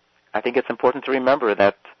I think it's important to remember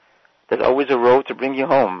that there's always a road to bring you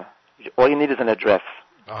home. All you need is an address.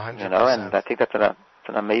 100%. And I think that's an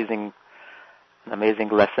amazing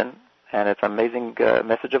lesson, and it's an amazing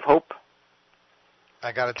message of hope.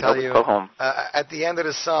 I got to tell you, go home. At the end of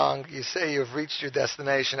the song, you say you've reached your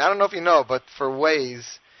destination. I don't know if you know, but for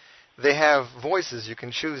Waze, they have voices you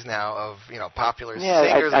can choose now of popular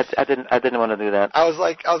singers. I didn't want to do that. I was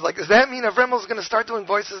like, does that mean Avramel's going to start doing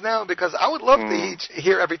voices now? Because I would love to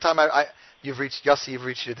hear every time you've reached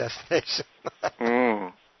your destination.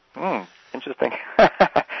 Interesting.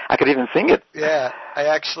 I could even sing it. Yeah, I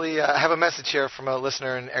actually have a message here from a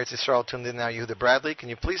listener in Eretz Yisrael tuned in now, Yehuda Bradley. Can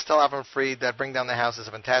you please tell Avraham Fried that Bring Down the House is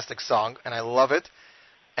a fantastic song, and I love it.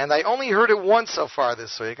 And I only heard it once so far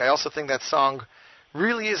this week. I also think that song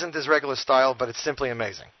really isn't his regular style, but it's simply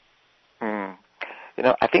amazing.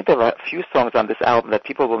 I think there are a few songs on this album that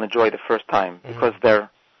people will enjoy the first time because they're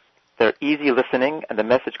easy listening and the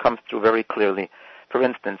message comes through very clearly. For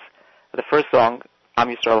instance, the first song, Am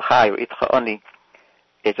Yisrael Chai or Itcha Oni,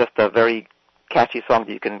 is just a very catchy song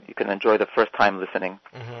that you can enjoy the first time listening.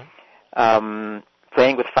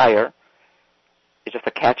 Playing with Fire is just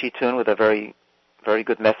a catchy tune with a very, very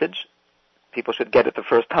good message. People should get it the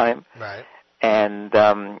first time. Right. And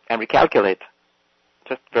Recalculate.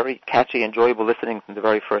 Just very catchy, enjoyable listening from the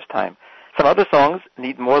very first time. Some other songs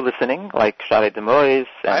need more listening, like Shari Demois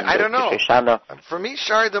and I don't know. Shana. For me,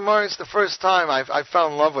 Shari Demois, the first time I fell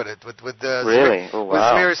in love with it. With the really? Oh, wow. With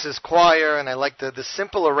Smiris' choir, and I like the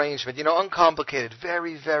simple arrangement. Uncomplicated,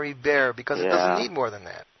 very, very bare, because it doesn't need more than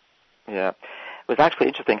that. Yeah. It was actually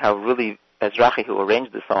interesting how really Ezrahi, who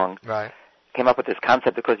arranged the song, came up with this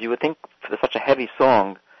concept, because you would think for such a heavy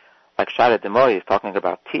song, like Shari Demois, talking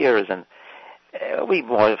about tears and we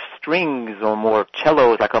more strings or more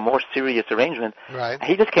cellos, like a more serious arrangement. Right.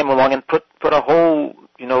 He just came along and put a whole,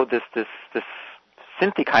 this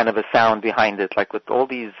synthy kind of a sound behind it, like with all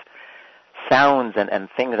these sounds and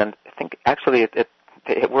things. And I think actually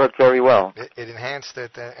it worked very well. It enhanced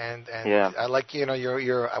it, and yeah. I like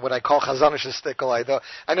your what I call chazonish stickle. I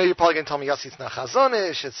know you're probably going to tell me, yes, it's not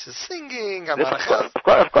chazonish, it's singing. Of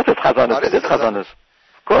course it's chazonish. It is chazonish.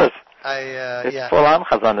 Of course. It's full on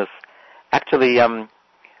chazonish. Actually,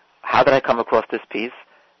 how did I come across this piece?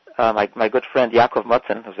 My good friend Yaakov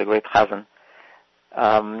Motzen, who's a great chazan,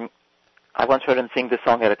 I once heard him sing this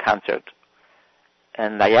song at a concert.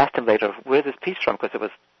 And I asked him later, where's this piece from? Because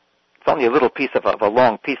it's only a little piece of a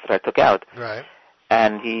long piece that I took out. Right.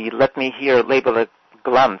 And he let me hear Label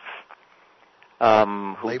Glantz,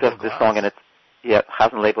 who Label does this song, and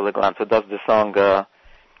chazan Label Glantz, who does this song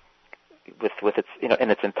with its in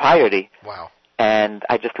its entirety. Wow. And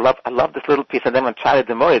I love this little piece. And then when Shari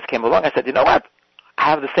Demois came along, I said, you know what? I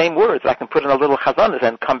have the same words. I can put in a little chazanas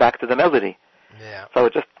and come back to the melody. Yeah. So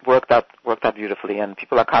it just worked out beautifully, and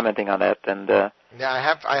people are commenting on that. And I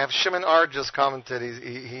have Shimon R just commented.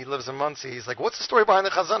 He lives in Muncie. He's like, what's the story behind the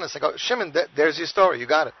chazanas? I go, Shimon, there's your story. You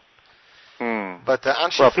got it. But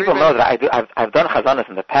well, people know that I've done chazanas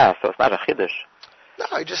in the past, so it's not a chiddush.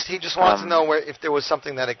 No, he just wants to know if there was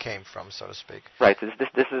something that it came from, so to speak. Right.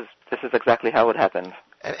 This is exactly how it happened.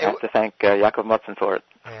 And I have to thank Yaakov Motzen for it.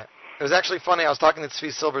 Yeah. It was actually funny. I was talking to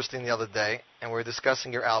Tzvi Silverstein the other day, and we were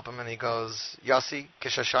discussing your album, and he goes, Yossi,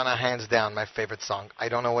 Kishashana, hands down, my favorite song. I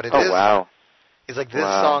don't know what it is. Oh, wow. He's like, this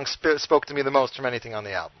song spoke to me the most from anything on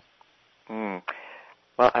the album.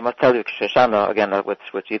 Well, I must tell you, Kishashana, again, which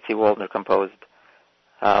Yitzi Waldner composed,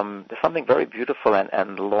 there's something very beautiful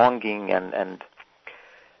and longing and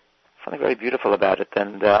something very beautiful about it,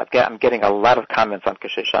 and I'm getting a lot of comments on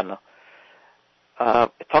Kishashana.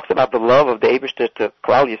 It talks about the love of the Eibishter to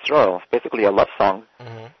Klal Yisrael. It's basically a love song,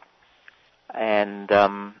 and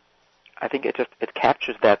I think it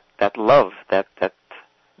captures that love, that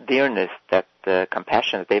dearness, that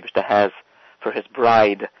compassion that the Eibishter has for his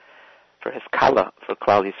bride, for his Kala, for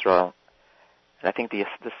Klal Yisrael. And I think the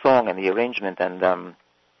song and the arrangement, and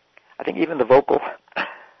I think even the vocal.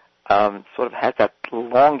 Sort of has that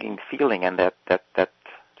longing feeling and that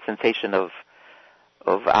sensation of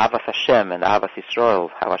Avas Hashem and Avas Yisrael,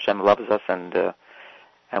 how Hashem loves us and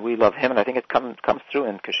we love Him, and I think it comes through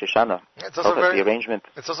in Kishashana. It's also the arrangement.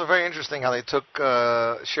 It's also very interesting how they took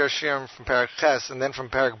Shir Shirim from Perek Ches and then from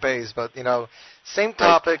Perek Beis, but same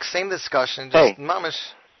topic, same discussion, just mamish.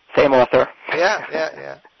 Same author.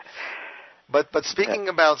 Yeah. But speaking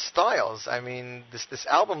about styles, I mean, this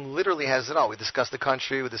album literally has it all. We discussed the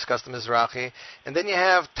country, we discussed the Mizrahi, and then you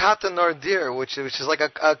have Tata Nordir, which is like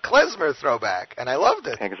a klezmer throwback, and I loved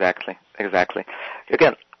it. Exactly.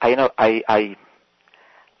 Again, I'm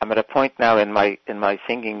at a point now in my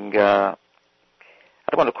singing. I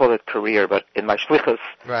don't want to call it career, but in my shlichus,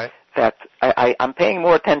 right, that I'm paying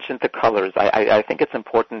more attention to colors. I think it's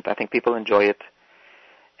important. I think people enjoy it,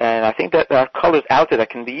 and I think that there are colors out there that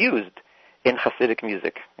can be used in Hasidic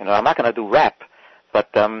music. I'm not going to do rap, but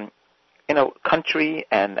in country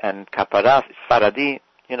and kapara, Faradi,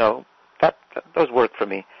 that those work for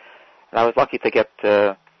me. And I was lucky to get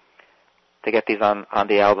these on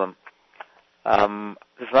the album.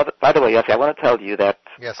 This is another, by the way, Yossi, I want to tell you that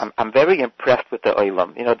Yes. I'm very impressed with the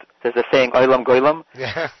Olam. There's a saying, Olam Goylam.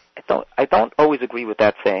 Yeah. I don't always agree with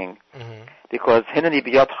that saying, because Hineni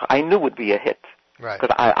B'Yot I knew would be a hit, Right.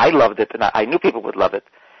 because I loved it and I knew people would love it,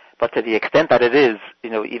 but to the extent that it is,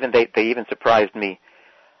 even they even surprised me,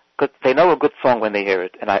 because they know a good song when they hear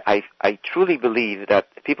it, and I truly believe that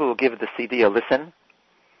people will give the CD a listen,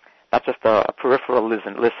 not just a peripheral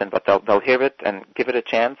listen, but they'll hear it and give it a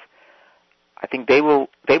chance. I think they will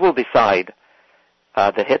decide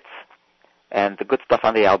the hits and the good stuff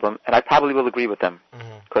on the album, and I probably will agree with them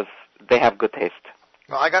because they have good taste.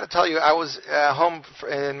 Well, I got to tell you, I was home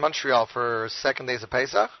in Montreal for second days of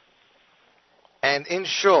Pesach, and in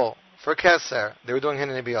Shul for Keser, they were doing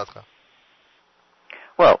Hineni B'Yotcha.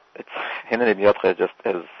 Well, Hineni B'Yotcha just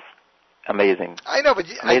is amazing. I know, but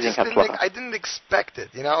Amazing I didn't expect it.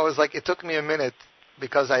 It was like it took me a minute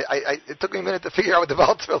because it took me a minute to figure out what the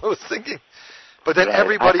Valtzville was singing. But then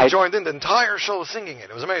everybody joined in. The entire show was singing it.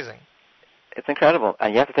 It was amazing. It's incredible.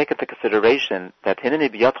 And you have to take into consideration that Hineni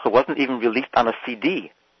B'Yotcha wasn't even released on a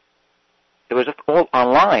CD. It was just all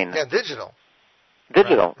online. Yeah, digital.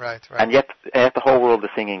 Right. And yet the whole world is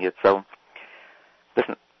singing it. So,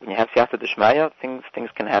 listen, when you have Siyata D'Shmaya, things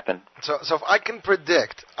can happen. So if I can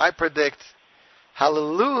predict,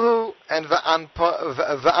 Hallelujah and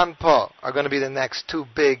Va'anpo are going to be the next two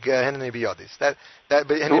big Hineni B'Yodis.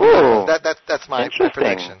 That's my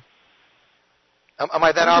prediction. Am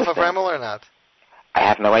I that off of Remmel or not? I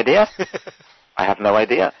have no idea. I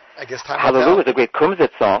guess time Hallelujah is a great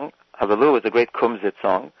Kumzit song.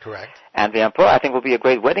 Correct. And Va'anpo, I think, will be a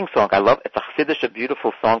great wedding song. I love it. It's a Chassidish, a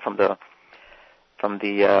beautiful song from the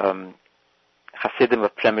Chassidim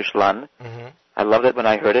of Premishlan. I loved it when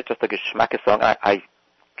I heard it, just like a Geschmack song. I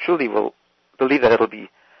truly will believe that it'll be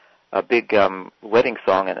a big wedding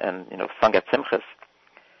song and sung at Simchas.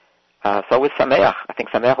 So with Sameach, I think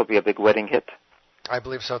Sameach will be a big wedding hit. I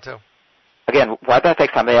believe so too. Again, why don't I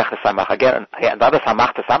take Sameach to Samach? Again, another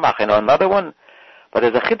Samach to Samach, another one. But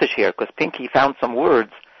there's a chiddush here, because Pinky found some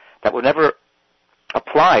words that would never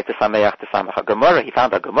apply to Sameach to Samach. A Gemara, he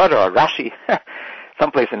found a Gemara or Rashi,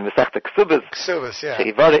 someplace in Masechta Ksubas. Ksubas, yeah.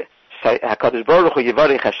 HaKadosh Baruch Hu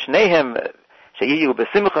Yivarich HaShneihem Sheyiyu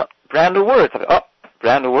B'Simcha. Brand new words.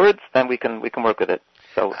 Brand new words, then we can work with it.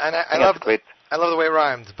 So, and I love the way it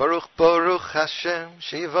rhymed. Baruch Hashem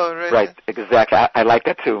Shivarech. Right, exactly. I like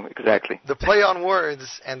that too, exactly. The play on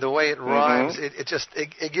words and the way it rhymes,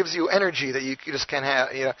 it gives you energy that you just can't have.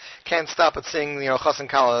 Can't stop at singing, Chassan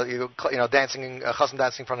Kala, dancing, Chassan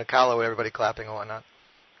dancing in front of Kala with everybody clapping and whatnot.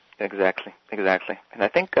 Exactly. And I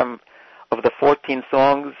think of the 14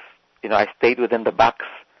 songs, I stayed within the box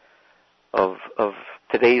of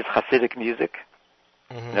today's Hasidic music.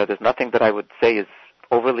 There's nothing that I would say is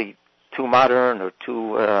overly too modern or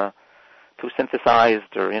too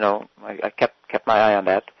synthesized, or I kept my eye on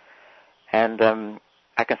that, and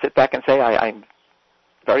I can sit back and say I'm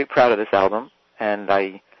very proud of this album, and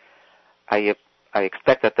I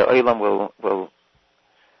expect that the Olam will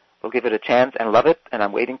give it a chance and love it, and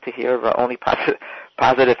I'm waiting to hear only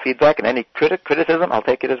positive feedback, and any criticism, I'll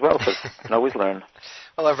take it as well, because I can always learn.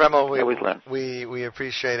 Well, Avraham, we we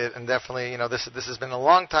appreciate it, and definitely, this has been a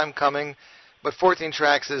long time coming, but 14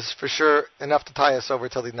 tracks is for sure enough to tie us over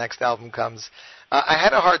till the next album comes. I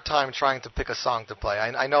had a hard time trying to pick a song to play.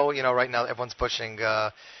 I know, right now everyone's pushing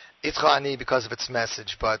Itzcha Ani because of its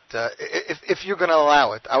message, but if you're going to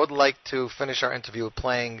allow it, I would like to finish our interview with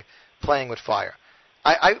playing with Fire.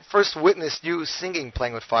 I first witnessed you singing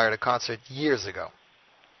Playing with Fire at a concert years ago.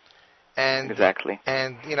 And, exactly.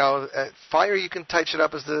 And, fire, you can touch it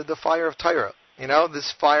up as the fire of Torah.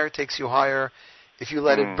 This fire takes you higher if you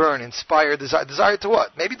let it burn. Inspire, desire to what?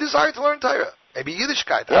 Maybe desire to learn Torah. Maybe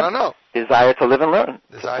Yiddishkeit. Yep. I don't know. Desire to live and learn.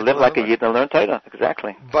 To live like a Yid and learn Torah.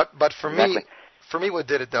 Exactly. But for me, what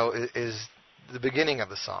did it, though, is the beginning of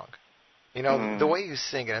the song. The way you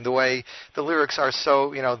sing it and the way the lyrics are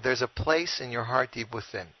so, there's a place in your heart deep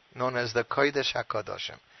within, known as the Kodesh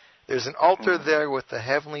HaKadoshim. There's an altar there with the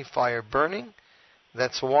heavenly fire burning.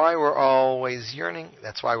 That's why we're always yearning.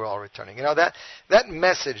 That's why we're all returning. That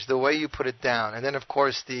message, the way you put it down, and then of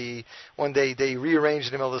course when they rearrange it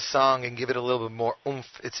in the middle of the song and give it a little bit more oomph.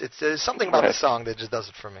 There's something about the song that just does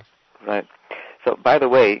it for me. Right. So, by the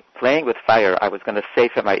way, Playing with Fire, I was going to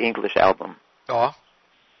save for my English album. Oh.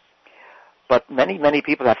 But many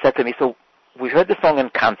people have said to me, so we heard the song in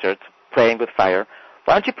concert, Playing with Fire.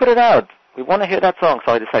 Why don't you put it out? We want to hear that song.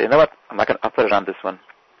 So I decided, you know what? I'll put it on this one.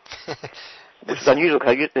 which is unusual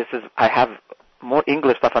because I have more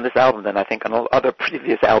English stuff on this album than I think on all other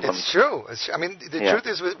previous albums. It's true. I mean, the truth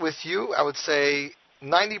is with you, I would say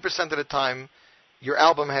 90% of the time, your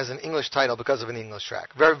album has an English title because of an English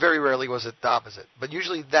track. Very, very rarely was it the opposite. But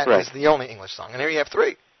usually that is the only English song. And here you have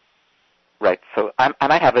 3. Right. So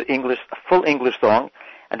I have a full English song,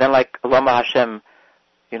 and then like Lama Hashem,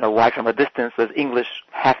 Why From a Distance was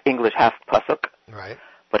half English, half pasuk. Right.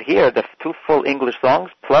 But here, the 2 full English songs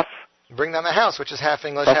plus Bring Down the House, which is half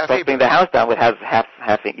English, plus half Hebrew. Bring the House Down, which has half.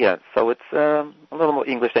 Yeah. So it's a little more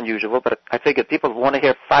English than usual. But I figured people want to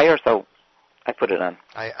hear fire, so I put it on.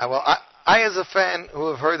 I, as a fan who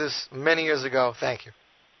have heard this many years ago, thank you.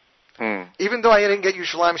 Even though I didn't get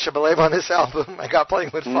Yerushalayim Shabalev on this album, I got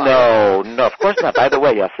Playing with Fire. No, of course not. By the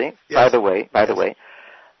way, Yossi, yes. by the way,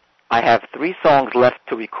 I have 3 songs left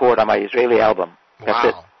to record on my Israeli album. That's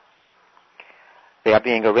it. They are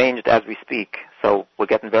being arranged as we speak. So we're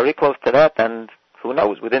getting very close to that, and who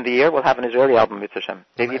knows, within the year we'll have an Israeli album, Mitzvah Shem.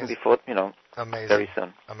 Maybe even before, Amazing. Very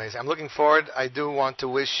soon. Amazing. I'm looking forward. I do want to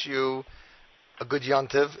wish you a good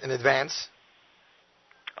Yontiv in advance.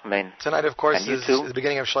 Amen. Tonight, of course, is too. the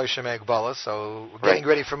beginning of Shloshim Egbala, so we're getting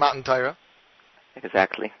ready for Matan Torah.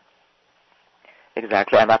 Exactly. And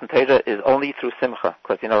Matan Torah is only through Simcha,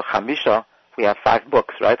 because, Chamisha, we have 5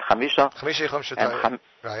 books, right? Chamisha.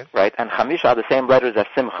 Right, and Chamisha are the same letters as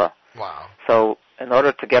Simcha. Wow. So, in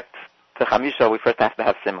order to get to Chamisha, we first have to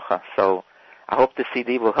have Simcha. So, I hope the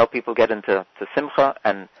CD will help people get into Simcha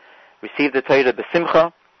and receive the Torah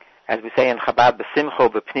b'Simcha, as we say in Chabad, b'Simcha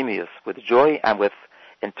b'Pnimius, with joy and with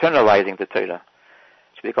internalizing the Torah.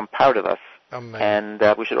 It should become part of us. Amen.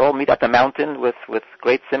 And we should all meet at the mountain with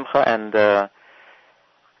great Simcha and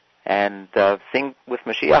sing with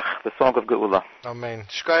Mashiach the song of Geula. Amen.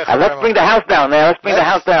 Let's bring the house down there. Let's bring the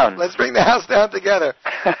house down. Let's bring the house down together.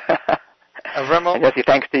 Avraham, and Yossi,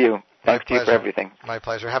 thanks to you. Thanks to you for everything. My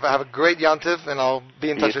pleasure. Have a great Yontiv, and I'll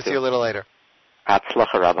be in touch with you a little later.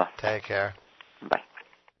 Hatzlacha Rabbah. Take care. Bye.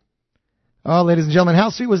 Oh, ladies and gentlemen, how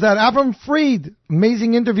sweet was that? Avraham Fried.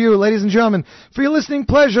 Amazing interview, ladies and gentlemen. For your listening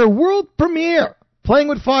pleasure, world premiere. Playing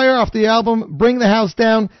with Fire off the album Bring the House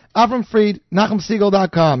Down. Avraham Fried,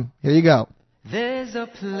 NachumSiegel.com. Here you go. There's a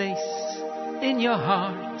place in your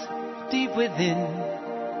heart, deep within,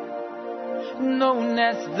 known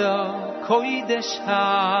as the Kodesh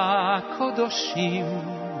HaKodoshim.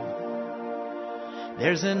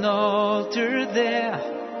 There's an altar there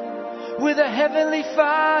with a heavenly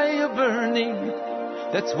fire burning.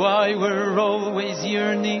 That's why we're always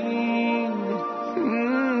yearning.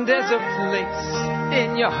 There's a place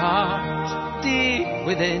in your heart, deep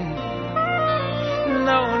within,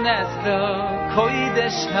 known as the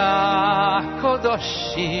Kodesh HaKodoshim.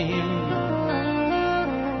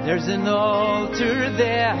 There's an altar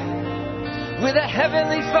there with a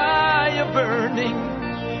heavenly fire burning.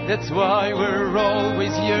 That's why we're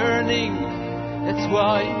always yearning. That's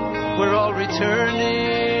why we're all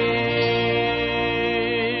returning.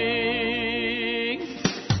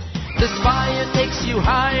 This fire takes you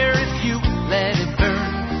higher if you let it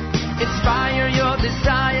burn. Inspire your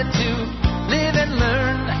desire to live and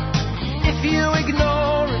learn. If you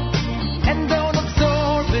ignore it and don't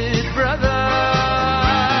absorb it, brother,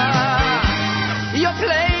 you're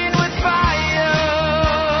playing with fire,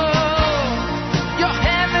 your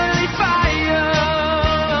heavenly fire.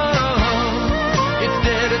 It's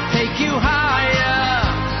there to take you higher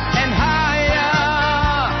and higher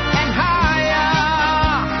and higher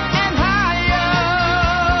and higher.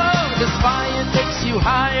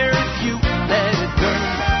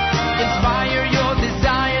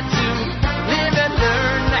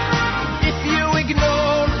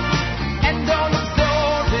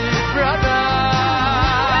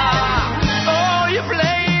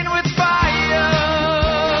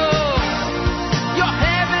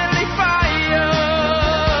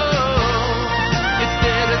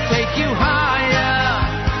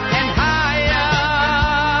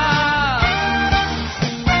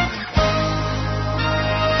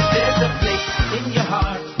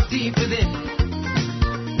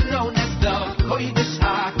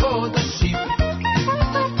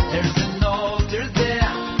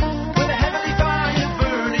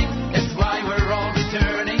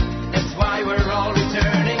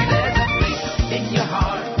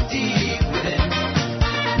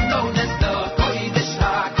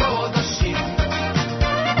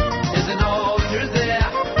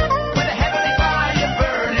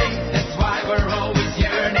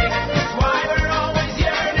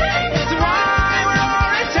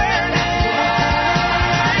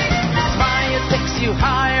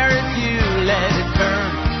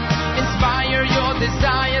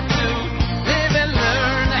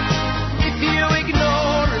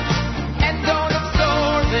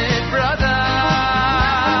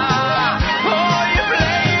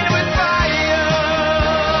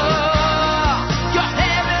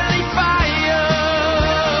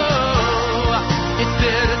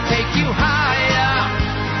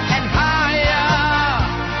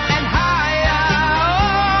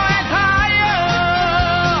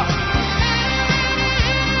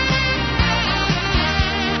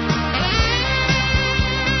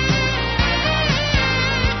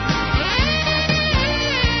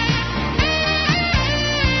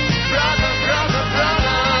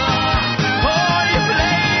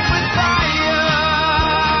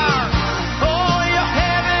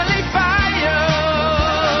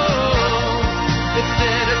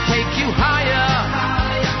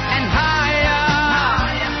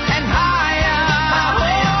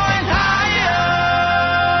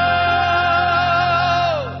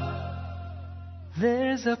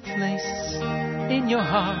 There's a place in your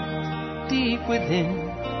heart, deep within,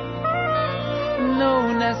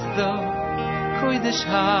 known as the Kodesh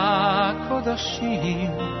HaKodashim.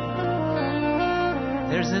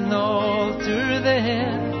 There's an altar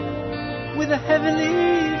there with a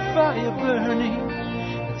heavenly fire burning.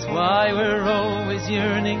 That's why we're always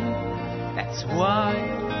yearning. That's why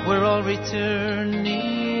we're all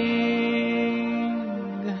returning.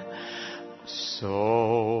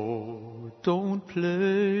 So don't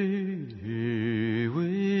play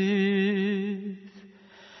with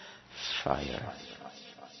fire.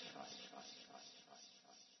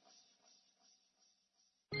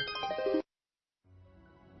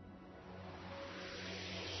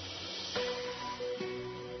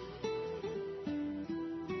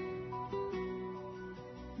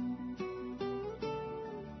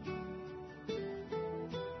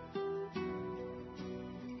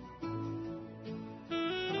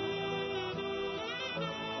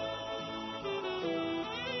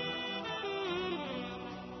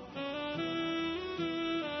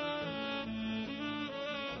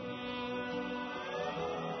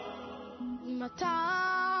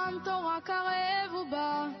 מתן תורה קרב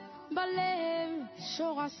ובא בלב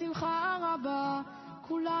שורה שמחה רבה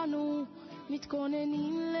כולנו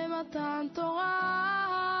מתכוננים למתן תורה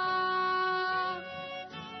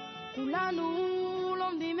כולנו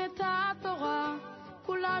לומדים את התורה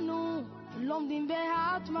כולנו לומדים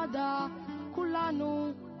בהתמדה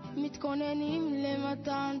כולנו מתכוננים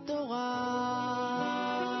למתן תורה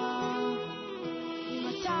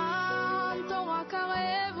מתן תורה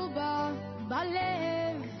קרב ובא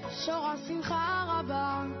בלב שורה שמחה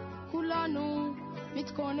רבה כולנו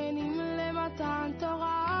מתכוננים למתן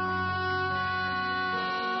תורה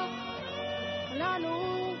כולנו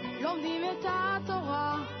לומדים את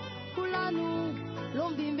התורה כולנו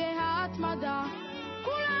לומדים בהתמדה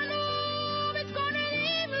כולנו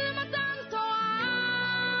מתכוננים למתן תורה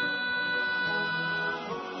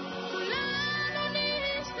כולנו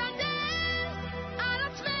נשתדל על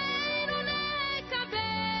עצמנו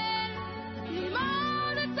נקבל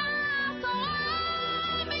ללמוד את התורה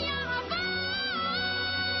ביחבה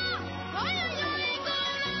אוי אוי אוי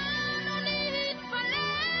כולנו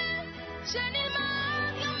נתפלל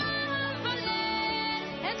שנלמד יומם וליל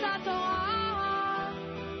את התורה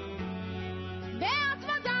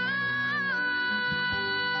בהתמדה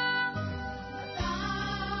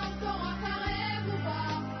מתן תורה קרב ובא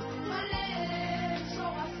בלב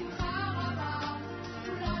שורה שמחה רבה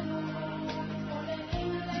כולנו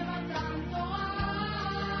מתכוננים למתן תורה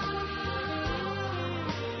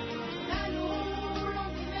כולנו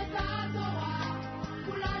לומדים את התורה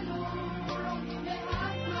כולנו לומדים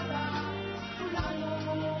בהתמדה כולנו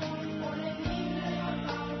מתכוננים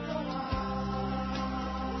למתן תורה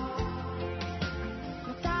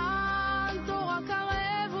מתן תורה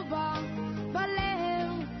קרב ובא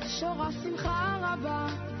בלב שורה שמחה רבה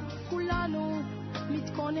כולנו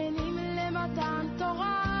מתכוננים למתן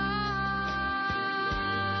תורה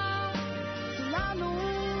כולנו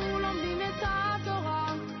לומדים את התורה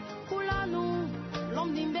כולנו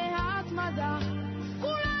לומדים בהתמדה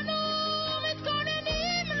כולנו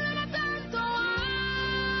מתכוננים למתן תורה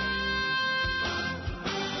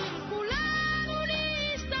כולנו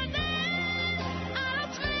נשתדל על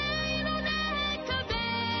עצמנו נקבל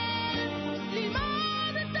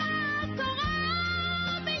ללמוד את התורה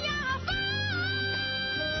ביחבה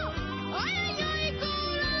אוי אוי אוי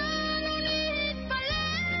כולנו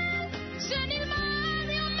נתפלל שנלמד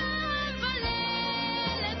יומם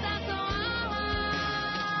וליל את התורה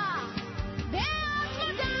בהתמדה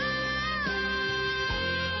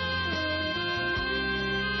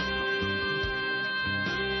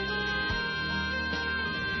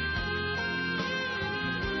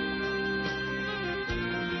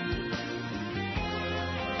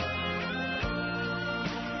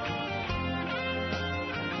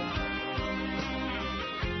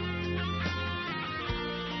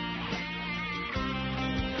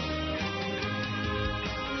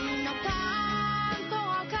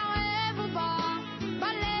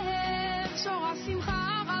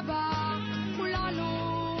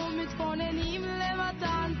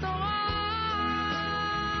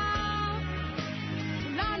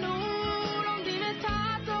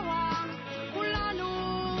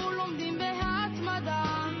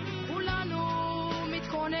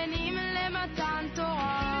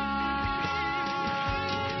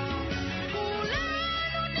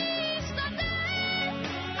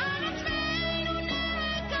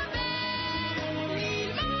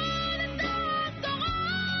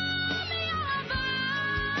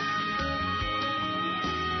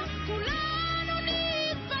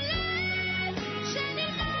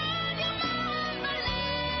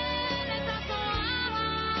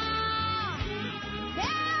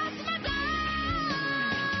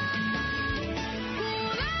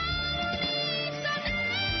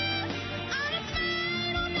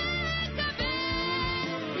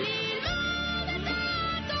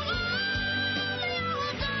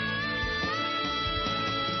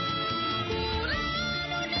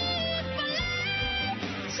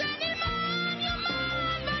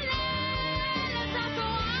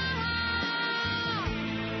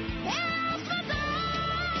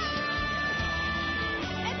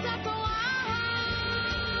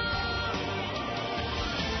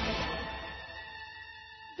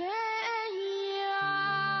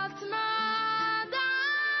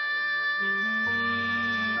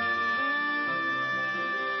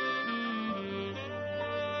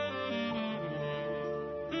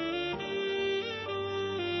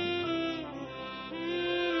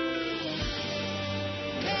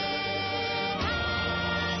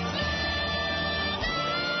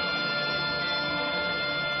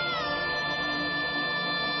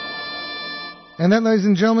And that, ladies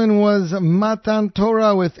and gentlemen, was Matan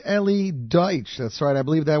Torah with Eli Deutsch. That's right. I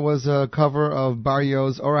believe that was a cover of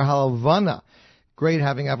Barrio's Ora Halavana. Great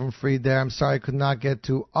having Avram Fried there. I'm sorry I could not get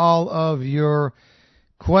to all of your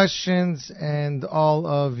questions and all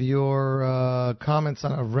of your comments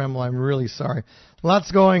on Avremel. I'm really sorry.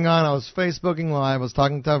 Lots going on. I was Facebooking Live. I was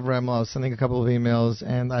talking to Avremel. I was sending a couple of emails,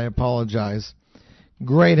 and I apologize.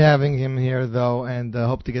 Great having him here, though, and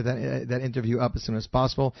hope to get that interview up as soon as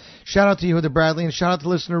possible. Shout out to Yehuda Bradley, and shout out to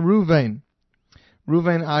listener Ruvain.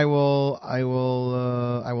 Ruvain, I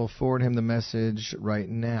will forward him the message right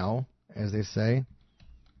now, as they say.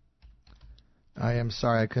 I am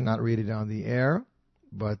sorry I could not read it on the air,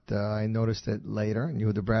 but I noticed it later. And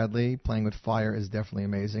Yehuda Bradley, Playing with Fire, is definitely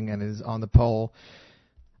amazing and is on the poll.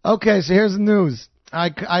 Okay, so here's the news.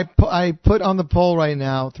 I put on the poll right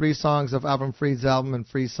now 3 songs of Avram Fried's album and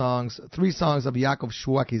 3 songs of Yaakov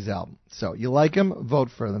Shwecki's album. So you like them, vote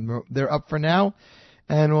for them. They're up for now,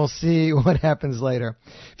 and we'll see what happens later.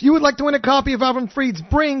 If you would like to win a copy of Avram Fried's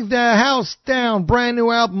Bring the House Down brand new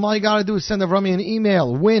album, all you got to do is send Avrami an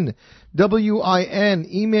email. Win, W-I-N,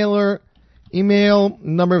 email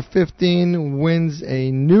number 15 wins a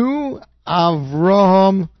new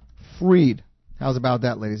Avraham Fried. How's about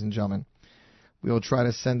that, ladies and gentlemen? We will try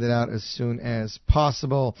to send it out as soon as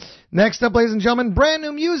possible. Next up, ladies and gentlemen, brand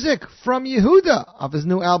new music from Yehuda off his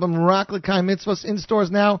new album, Rak L'Kai Mitzvos, in stores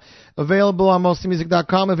now, available on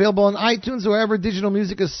mostlymusic.com, available on iTunes, wherever digital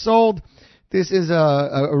music is sold. This is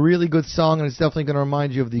a really good song, and it's definitely going to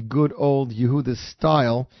remind you of the good old Yehuda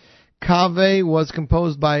style. Kaveh was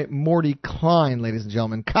composed by Morty Klein, ladies and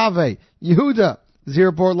gentlemen. Kaveh, Yehuda,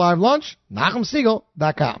 Z-Report Live Lunch,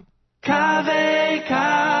 NachumSiegel.com. Kaveh,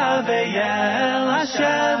 Kaveh, El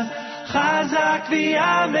Hashem, Chazak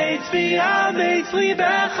v'yametz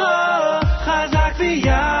libecho, Chazak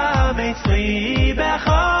v'yametz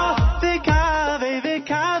libecho, V'kaveh,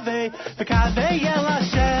 V'kaveh, V'kaveh, El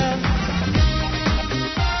Hashem.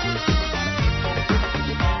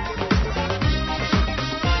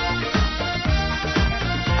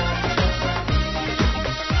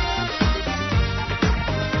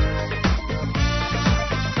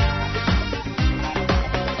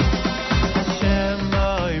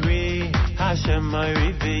 Hashem, I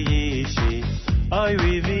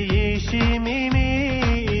reveyishi,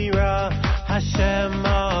 mimira. Hashem,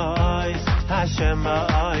 eyes,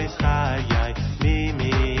 chayai,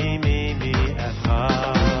 mimi,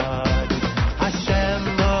 echad. Hashem,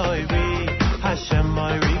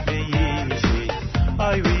 I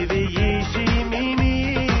reveyishi,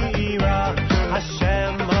 mimira.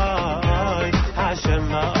 Hashem, eyes,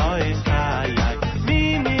 chayai,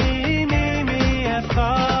 mimi,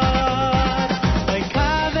 echad.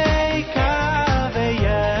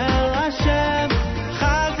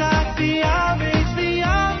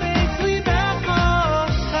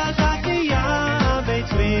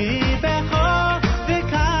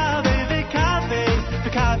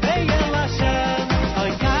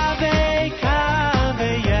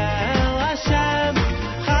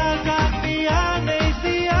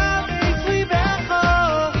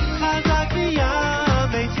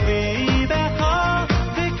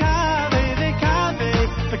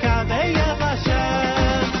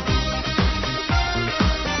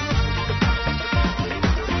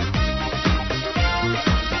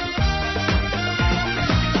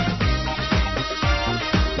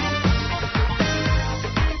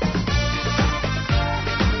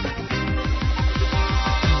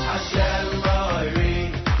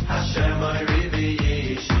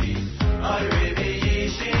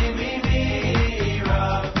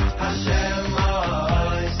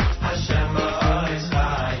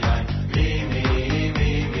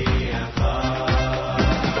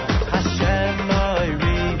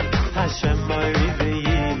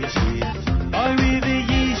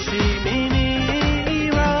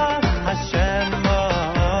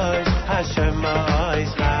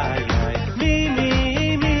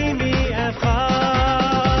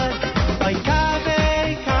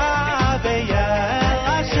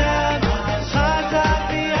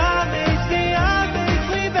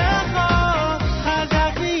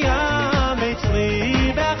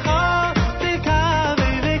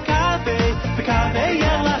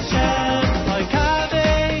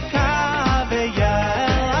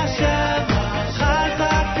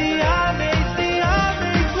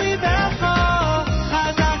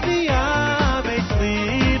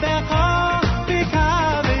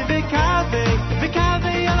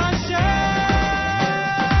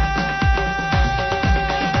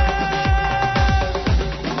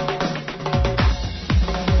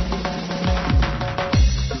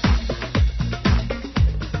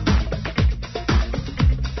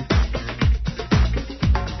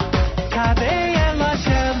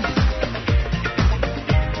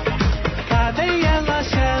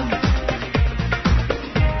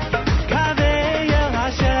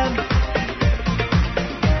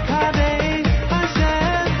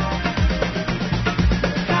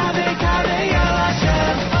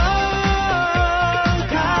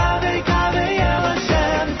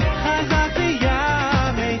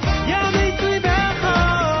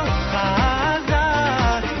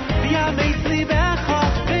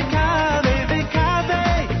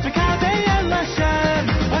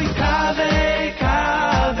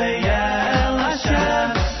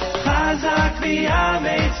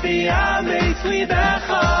 ויאמץ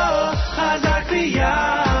ליבך חזק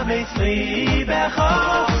ויאמץ ליבך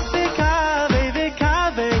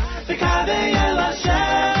וקווה אל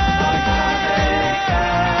השם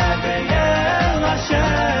אל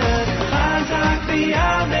השם חזק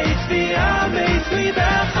ויאמץ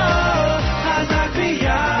ליבך חזק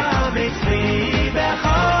ויאמץ ליבך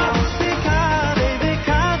וקווה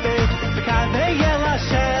אל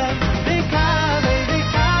השם וקווה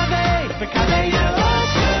אל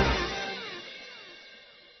השם.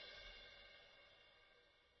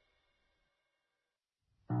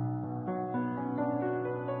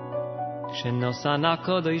 שנוסן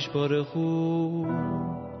הקדוש ברוך הוא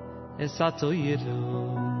אסתו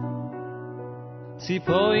ירו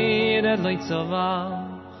ציפויר לא צבח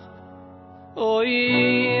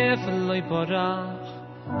אויף לא פרח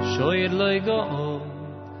שויר לא גאו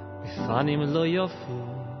בפנים לא יפו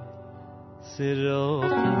סירוף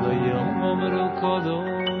לא יאמרו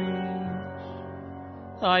קדוש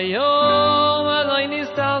היום אלוהי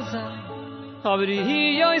נסתלזה aber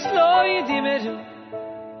hier ist Leute mehr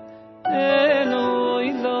Eloi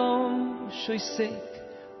lom shoysek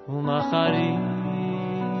umacharish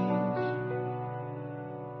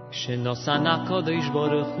Shenosan HaKadosh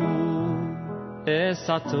Baruch Hu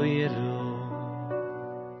esato yero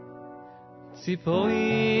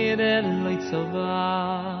Tzipoir eloi tzova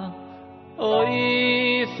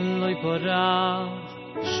oif loi porach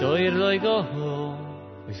shoir loi goho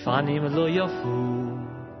vifanim lo yofu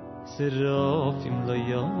sirofim lo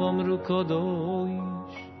yomru kodosh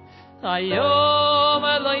Ayom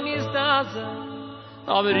Eloi nizdaza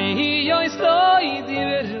Aber hier ist Loi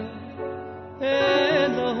diveru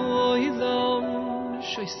Eloi lom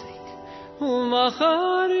shoysek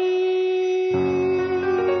umacharish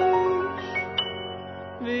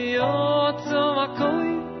V'yotzo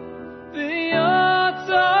akoy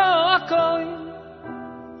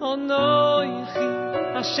Onoichi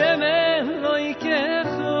Hashem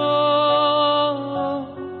Eloikecho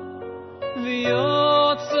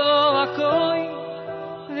V'yotzo akoy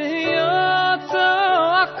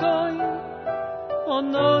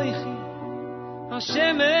Onoichi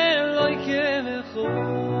Hashem Eloikecho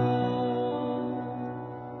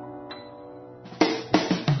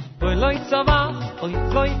Oy loy tzavach, oy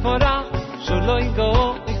loy porach Sholoi go,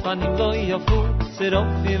 oy fanim lo yafu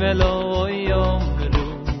Serofim Eloi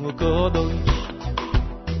yomru kodosh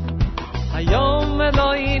Hayom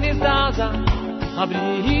Eloi nizdaza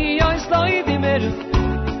Abri yois loy dimeru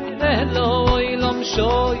Eloi lom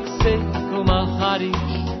shoysek umacharish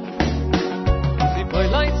Zipoy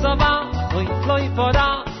loy tzava, oy loy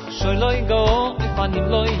porach Sholoi go, oy fanim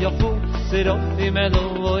lo yafu Serofim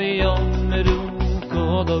Eloi yomru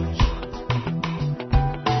kodosh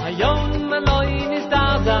Hayom Eloi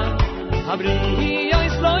nizdaza Abri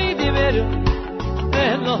yois loy dimeru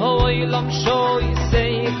Eloi lom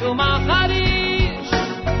shoysek umacharish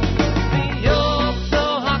V'yotzo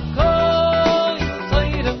hakol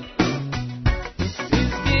toiro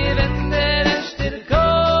Is given der eshtir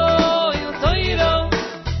koil toiro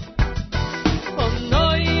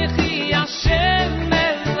Onoichi Hashem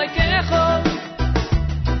Elokecho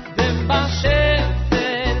Dem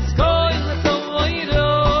b'shefer is koil toiro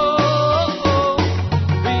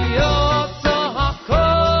V'yotzo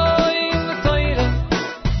hakol toiro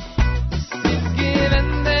Is given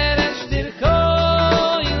der eshtir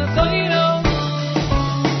koil toiro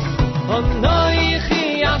Onoichi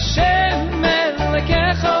Hashem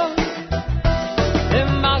Elokecho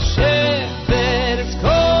Dem b'shefer is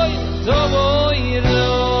koil toiro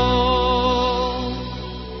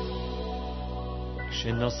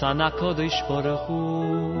Shenosan HaKadosh Baruch Hu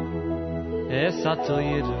esato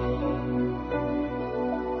yero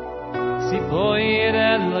Tzipoir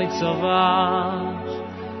eloi tzovach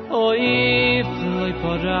oif loi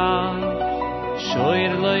porach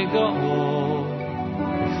shoir loi go'o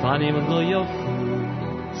fanim lo yofu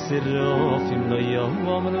sirofim lo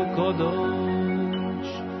yomru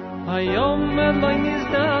kodosh hayom eloi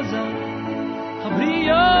nizdaza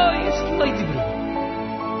habriyo is loi dibru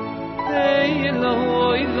Hey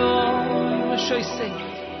Eloi Eloi shoysek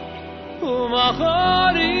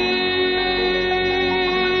umacharish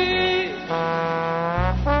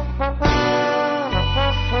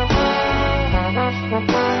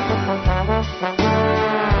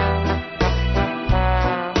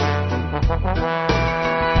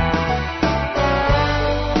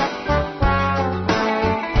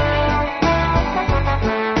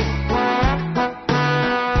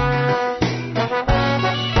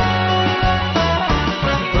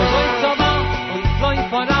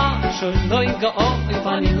Loi go, if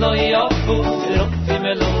I need loi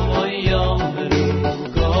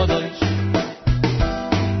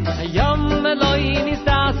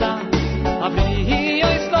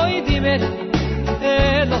Toimer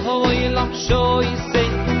Elohoi Lam Shoi Sei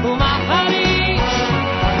Umaharish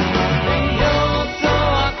Yoto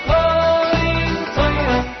Akoi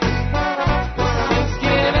Toira It's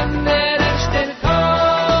given der Echter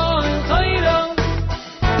Kol Toira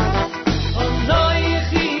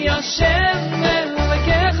Onoichi Hashem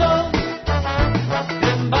Elekecho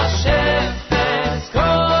Dem Bashefes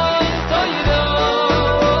Kol Toira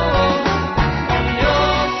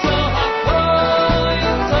Yoto Akoi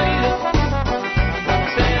Toira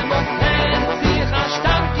Zemot Sich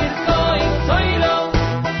Ashtakir Koi Toira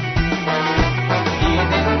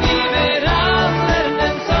Iden Giberat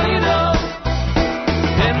Lernen Toira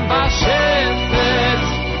Dem Bashefes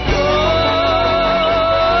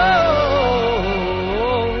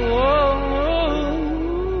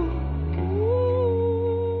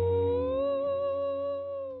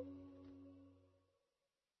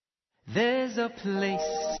There's a place.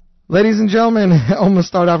 Ladies and gentlemen, almost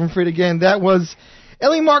start out from Freed again. That was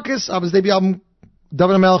Eli Marcus of his debut album,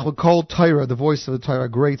 David HaMelech with Kol Torah, the voice of the Torah.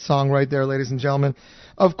 Great song right there, ladies and gentlemen.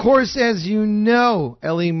 Of course, as you know,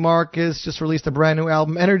 Eli Marcus just released a brand new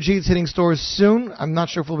album, Energy. It's hitting stores soon. I'm not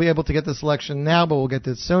sure if we'll be able to get the selection now, but we'll get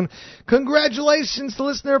this soon. Congratulations to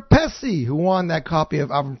listener Pessy, who won that copy of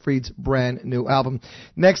Avram Fried's brand new album.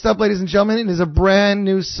 Next up, ladies and gentlemen, it is a brand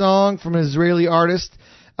new song from an Israeli artist.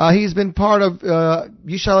 He's been part of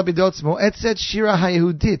Yishal Abidot's Moetzet Shira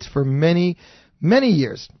HaYehudit for many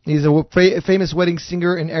years. He's a famous wedding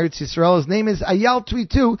singer in Eretz Yisrael. His name is Ayal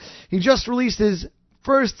Twitu. He just released his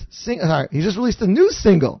he just released a new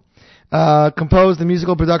single, composed and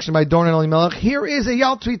musical production by Dornan Elimelech. Here is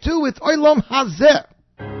Ayal Twitu with Oilom Hazeh.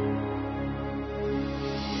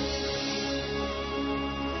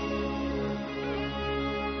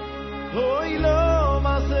 Oilom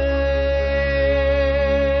Hazeh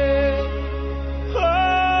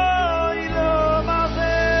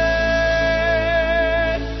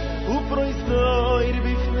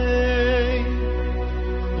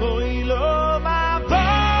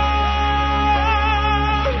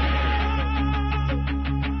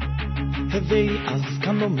אז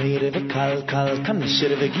כאן לא מהיר וקל קל כאן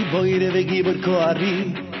נשר וגיבויר וגיבור כוערי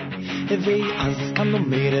אז כאן לא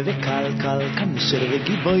מהיר וקל קל כאן נשר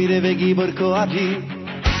וגיבויר וגיבור כוערי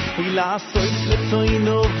אוי לעשויס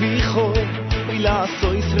רצוינו ויחו אוי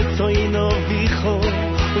לעשויס רצוינו ויחו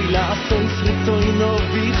אוי לעשויס רצוינו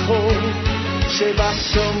ויחו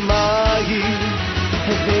שבשומיים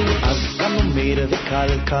אז כאן לא מהיר וקל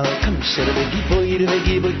קל כאן נשר וגיבויר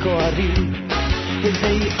וגיבור כוערי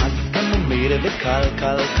אז Meire ve kal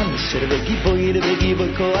kal kan sher ve giboyr ve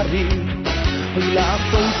gibor koari Oy la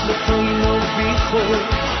sois retoino vicho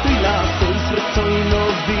Oy la sois retoino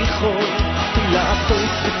vicho Oy la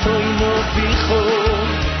sois retoino vicho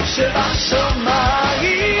Shevach shomai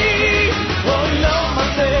Oy lo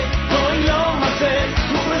mate Oy lo mate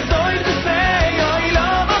Urezoy desei Oy lo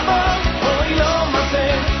mabo Oy lo mate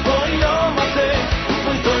Oy lo mate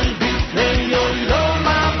Urezoy desei Oy lo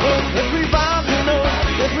mabo Everybody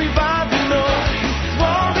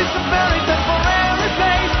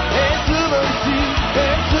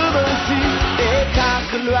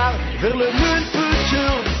vers le monde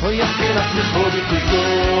futur Oy afin a plus beau du tout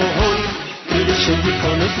Oy Et les chaînes du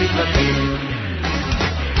qu'on est plus platine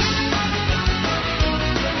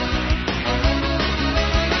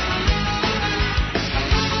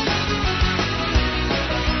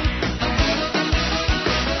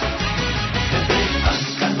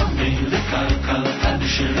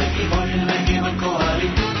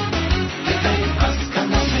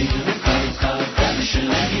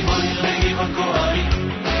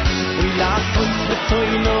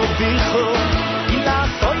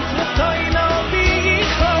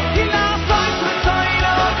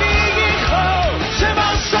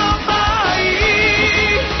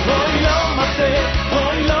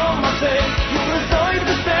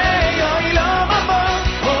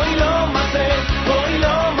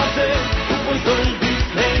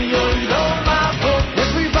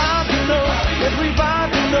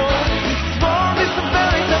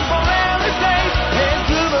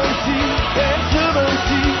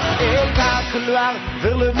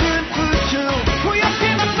vers le monde futur Oy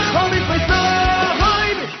afin a plus beau du tout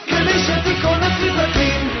Que les chaînes du qu'on est plus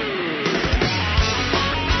platine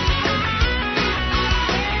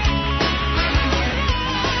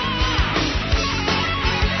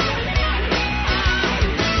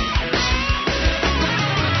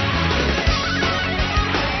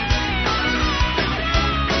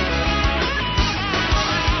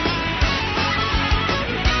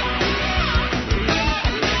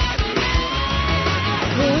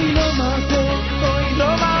Oy lo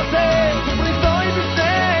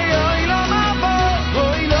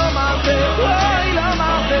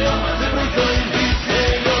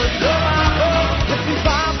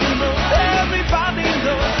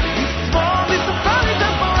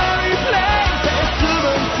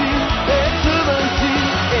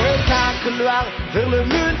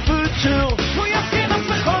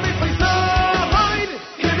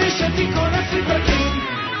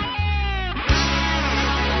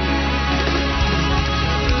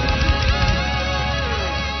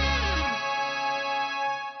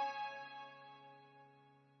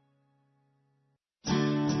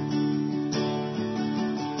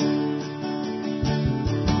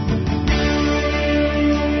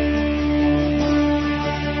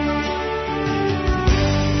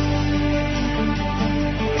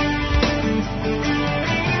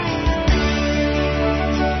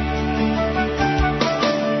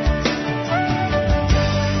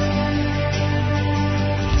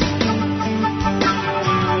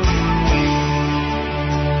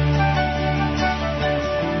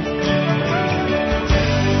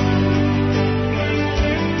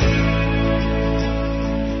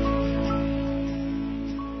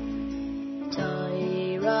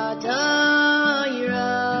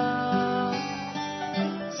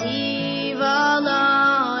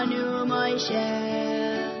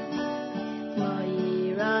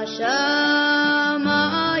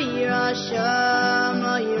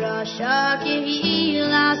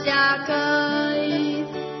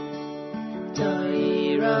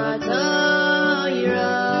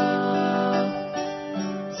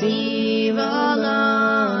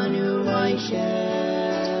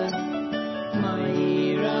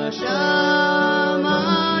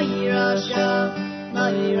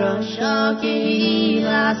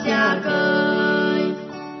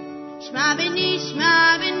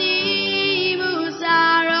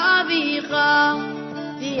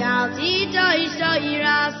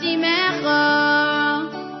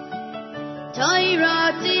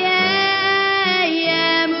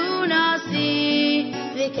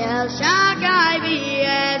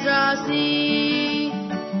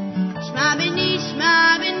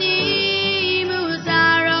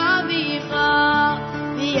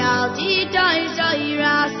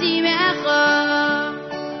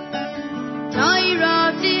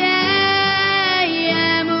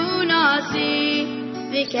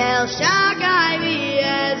Kel shagai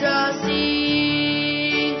v'ezrasi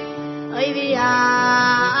Oy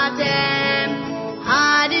v'yatem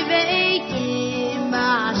Hadiveikim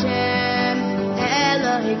b'Hashem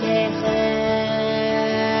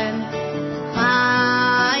Elohikechem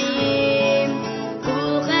Chayim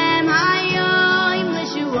Kulchem hayoim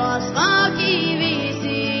L'shuos chaki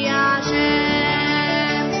v'isi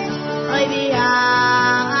Hashem Oy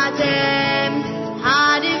v'yatem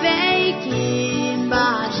Hadiveikim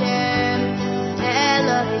b'Hashem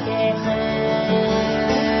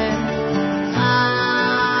Elohikechem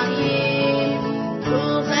Chayim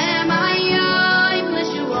Kulchem hayoim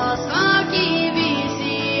L'shuos chaki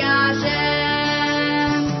v'isi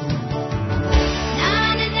Hashem Na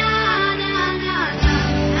na na na na na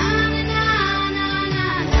na na na na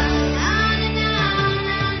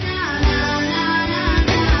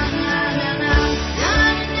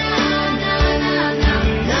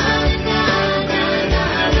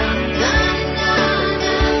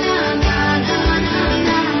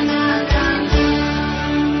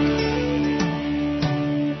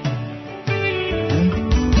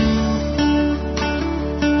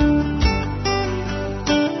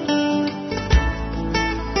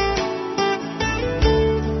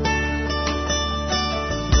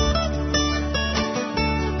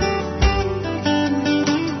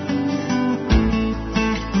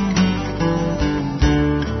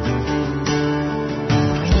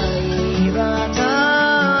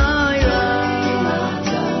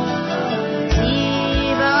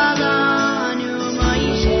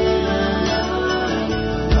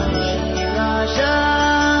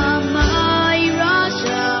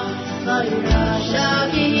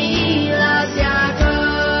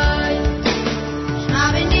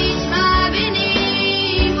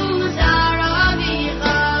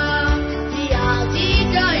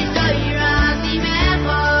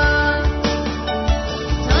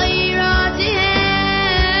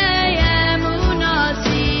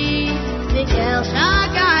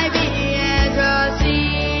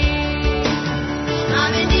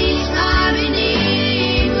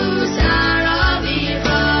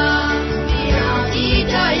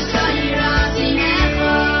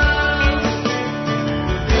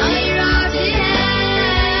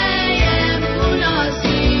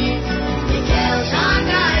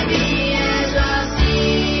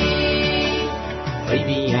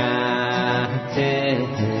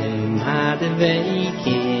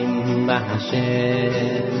Veikim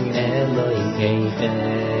b'Hashem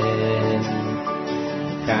Elohikechem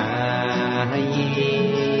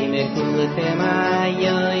Chayim Kulchem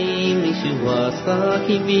hayoim L'shuos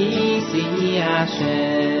chaki v'isi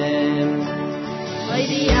Hashem Oy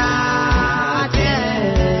v'yatem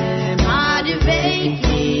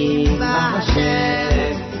Hadiveikim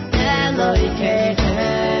b'Hashem Elohikechem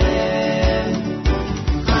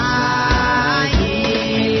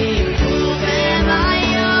Chayim Kulchem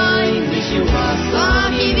hayoim L'shuos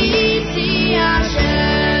chaki v'isi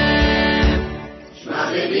Hashem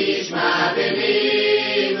Shma b'ni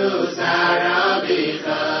musar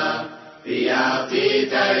avicha V'yalti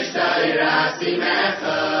t'shtoiras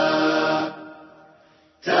imecha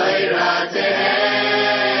Torah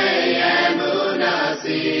tehei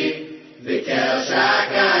emunasi V'kel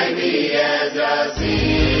shakai v'ezrasi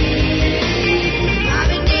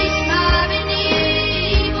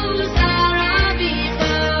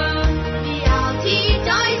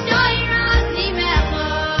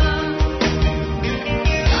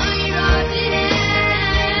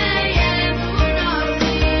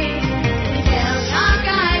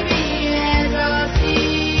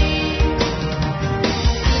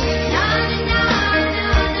Na na na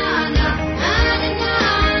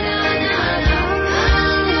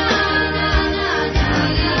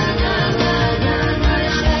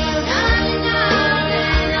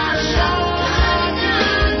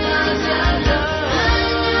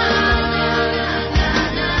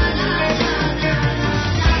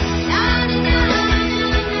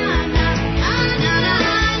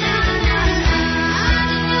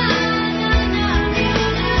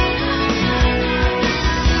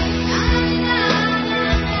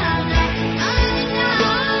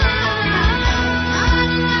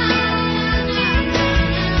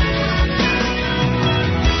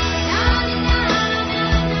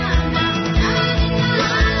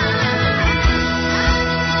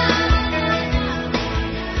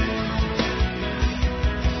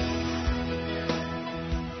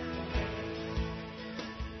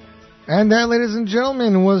And that, ladies and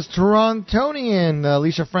gentlemen, was Torontonian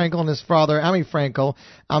Alicia Frankel and his father, Ami Frankel,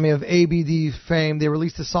 Ami of ABD fame. They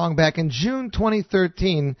released a song back in June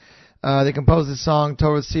 2013. They composed the song,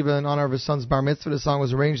 Torah Siva, in honor of his son's bar mitzvah. The song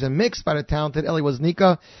was arranged and mixed by the talented Eli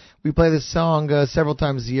Woznica. We play this song several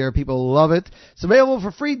times a year. People love it. It's available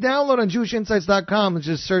for free download on JewishInsights.com.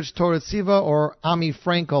 Just search Torah Siva or Ami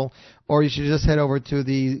Frankel, or you should just head over to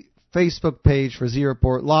the Facebook page for Z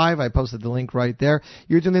Report Live. I posted the link right there.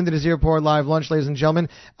 You're tuned into the Z Report Live lunch, ladies and gentlemen.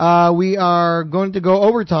 We are going to go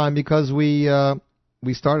overtime because we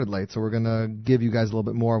started late, so we're going to give you guys a little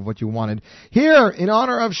bit more of what you wanted. Here, in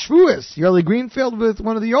honor of Shavuos, Yerli Greenfield with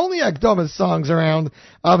one of the only Akdomas songs around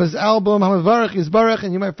of his album, Hamavarech Yisbarach,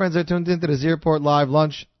 and you, my friends, are tuned into the Z Report Live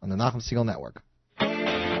lunch on the Nachum Segal Network.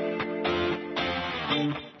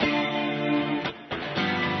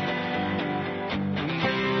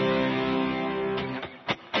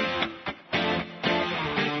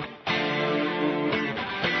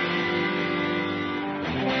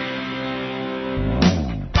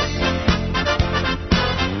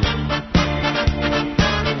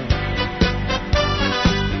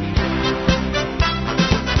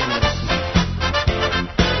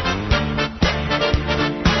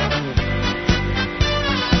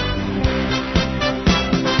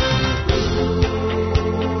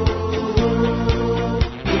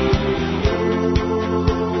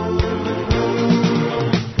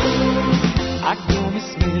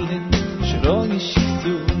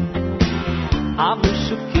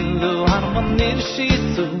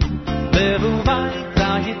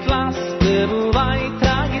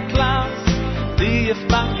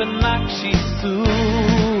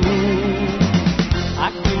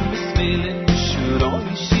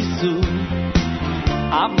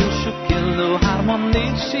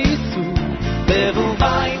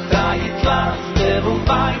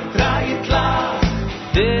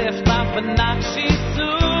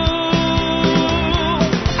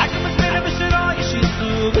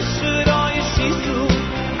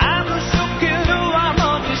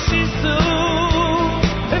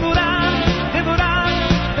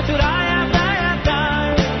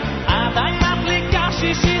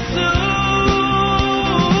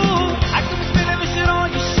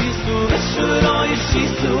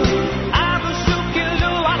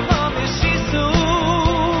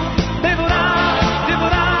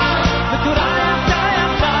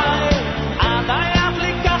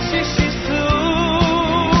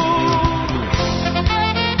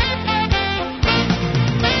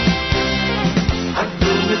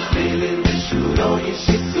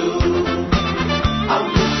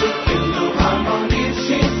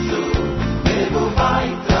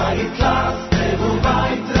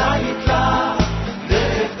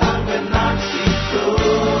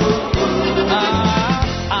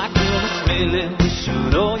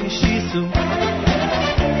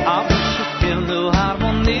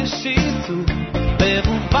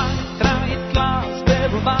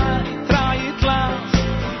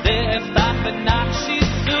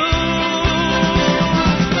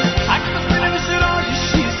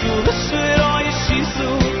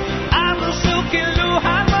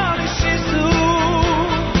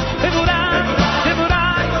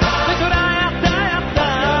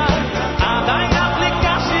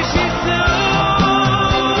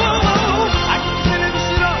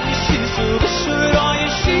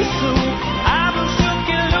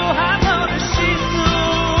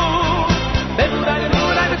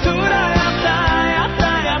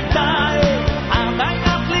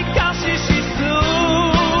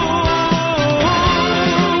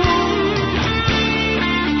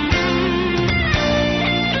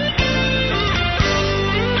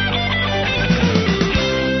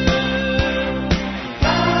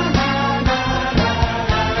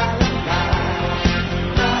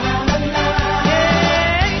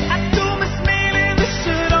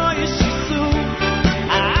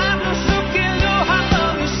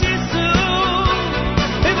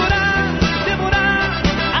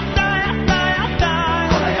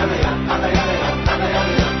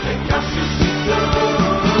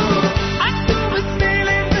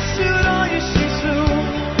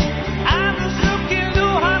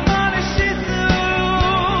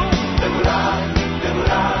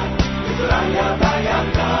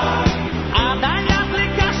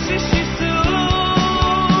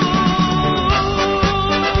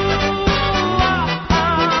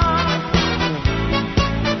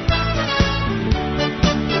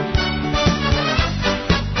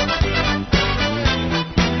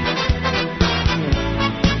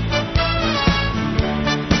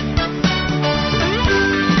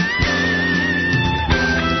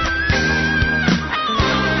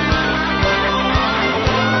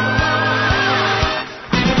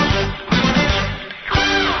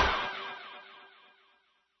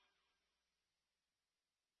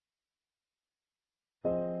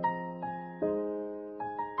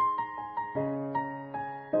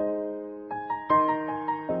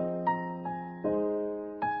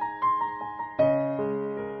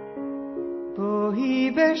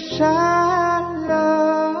 בשלום,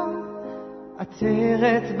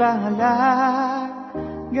 עטרת בעלה,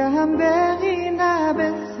 גם ברינה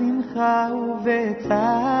בשמחה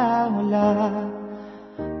ובצהלה.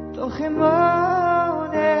 תוך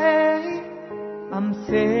אמוני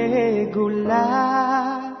עמסי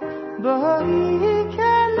גולה, בואי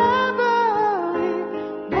כלה,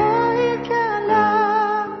 בואי כלה,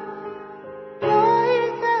 בואי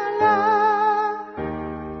כלה.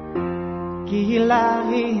 גילה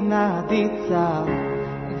רינה דיצה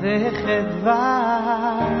וחדווה,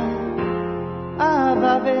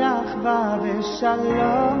 אהבה ואחווה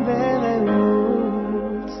ושלום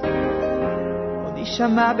ורעות. עוד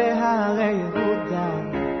יישמע בהרי יהודה,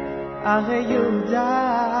 הרי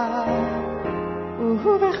יהודה,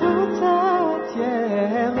 ובחוצות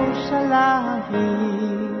ירושלים.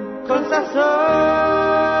 כל ששון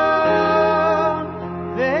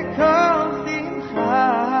וכל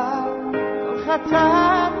שמחה, כל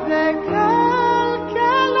חטאת וכל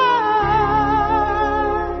כלה,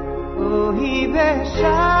 היא בשלום,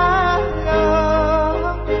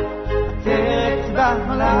 עטרת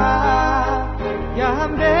בעלה, גם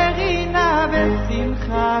ברינה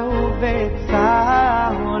בשמחה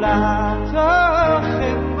ובצהלה. תוך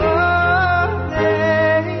אמוני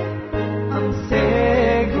עמסי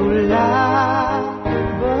גולה,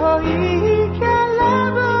 בואי כלה,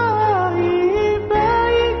 בואי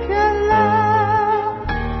כלה,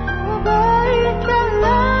 בואי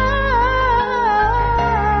כלה.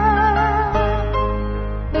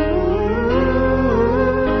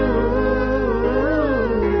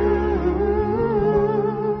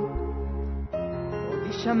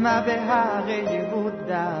 שמע בהרי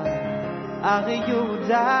יהודה, הרי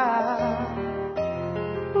יהודה,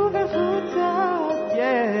 ובחוצות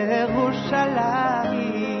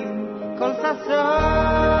ירושלים. כל ששון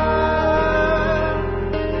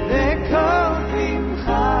וכל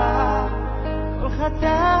שמחה, כל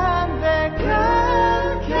חתן וכל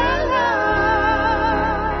כלה,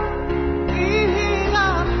 יהי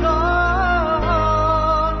רצון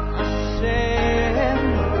השם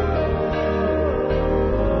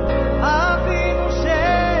אבינו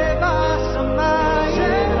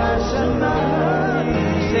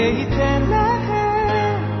שבשמיים, שייתן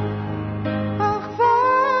להם אחווה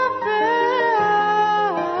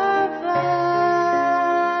ואהבה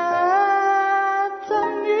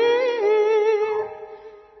תמיד.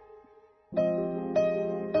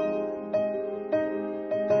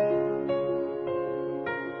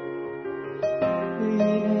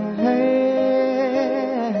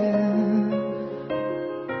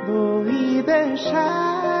 בואי בשלום,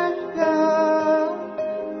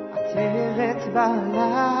 עטרת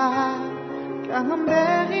בעלה, גם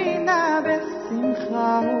ברינה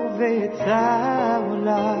בשמחה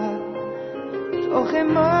ובצהלה. תוך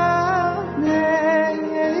אמוני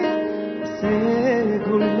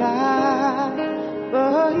סגולה,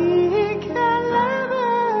 בואי כלה,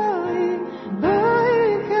 בואי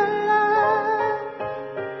כלה,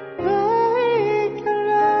 בואי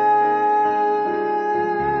כלה.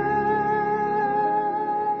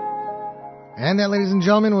 And that, ladies and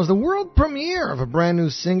gentlemen, was the world premiere of a brand new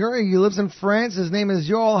singer. He lives in France. His name is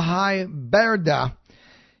Yoel Hai Berda.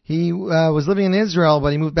 He was living in Israel,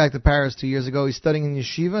 but he moved back to Paris 2 years ago. He's studying in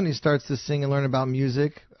yeshiva, and he starts to sing and learn about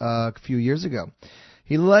music a few years ago.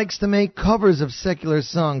 He likes to make covers of secular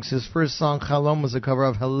songs. His first song, Chalom, was a cover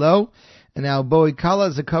of Hello, and now Boi Kala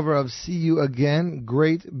is a cover of See You Again.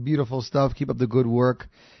 Great, beautiful stuff. Keep up the good work,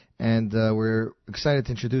 and we're excited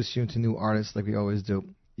to introduce you to new artists like we always do.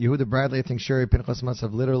 Yehuda Bradley, I think Sherry Pinchas must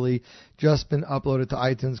have literally just been uploaded to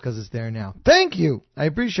iTunes because it's there now. Thank you! I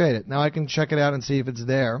appreciate it. Now I can check it out and see if it's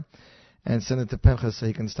there and send it to Pinchas so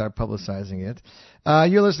he can start publicizing it.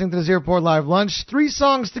 You're listening to the Z Report Live Lunch. 3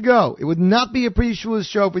 songs to go. It would not be a pre-Shavuos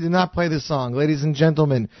show if we did not play this song. Ladies and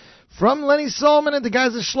gentlemen, from Lenny Solomon and the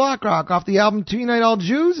guys at Schlockrock off the album To Unite All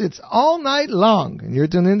Jews, it's All Night Long. And you're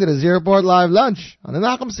tuned into the Z Report Live Lunch on the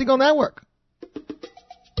Nachum Segal Network.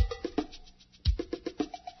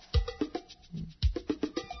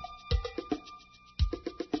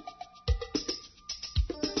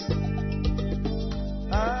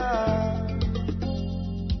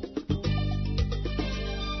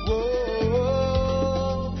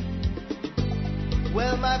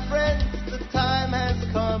 Well, my friends, the time has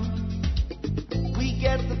come. We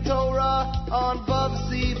get the Torah on Vav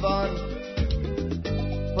Sivan.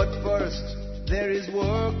 But first, there is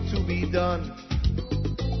work to be done.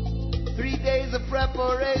 3 days of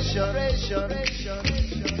preparation.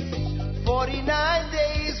 49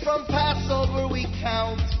 days from Passover we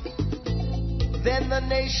count. Then the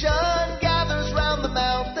nation gathers round the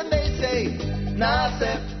mount and they say,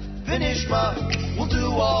 Naaseh v'nishma, we'll do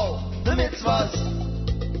all the mitzvahs.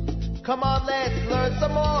 Come on, let's learn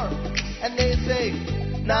some more. And they say,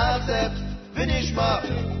 Nazef,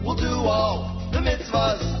 Vinishma, we'll do all the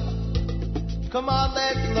mitzvahs. Come on,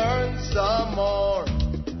 let's learn some more.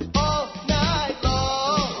 All night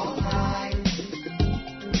long. All night.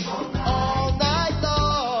 All night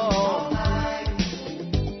long. All night.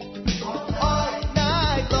 All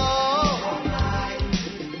night long.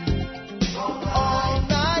 All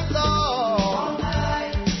night long.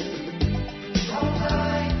 All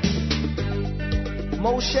night.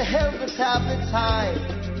 Moshe held the tablets high.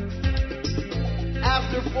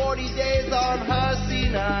 After 40 days on Har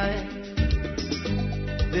Sinai,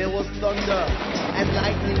 there was thunder and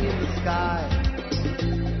lightning in the sky.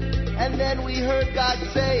 And then we heard God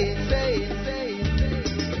say,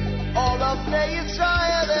 all of Bnei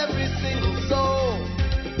Yisrael, every single soul,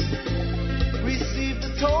 received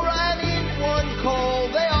the Torah and in one call.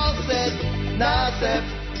 They all said, Nazef,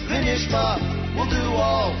 Vinishma, we'll do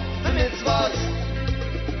all the mitzvahs.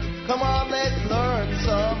 Come on, let's learn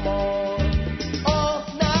some more. All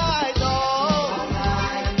night long. All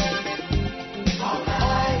night. All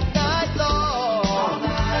night long. All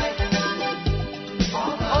night.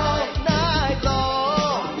 All night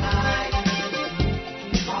long.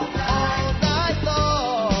 All night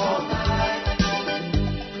long.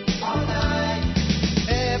 All night.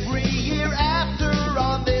 Every year after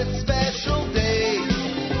on this special day,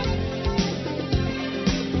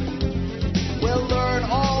 we'll learn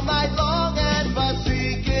all night long and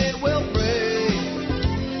Vasikin will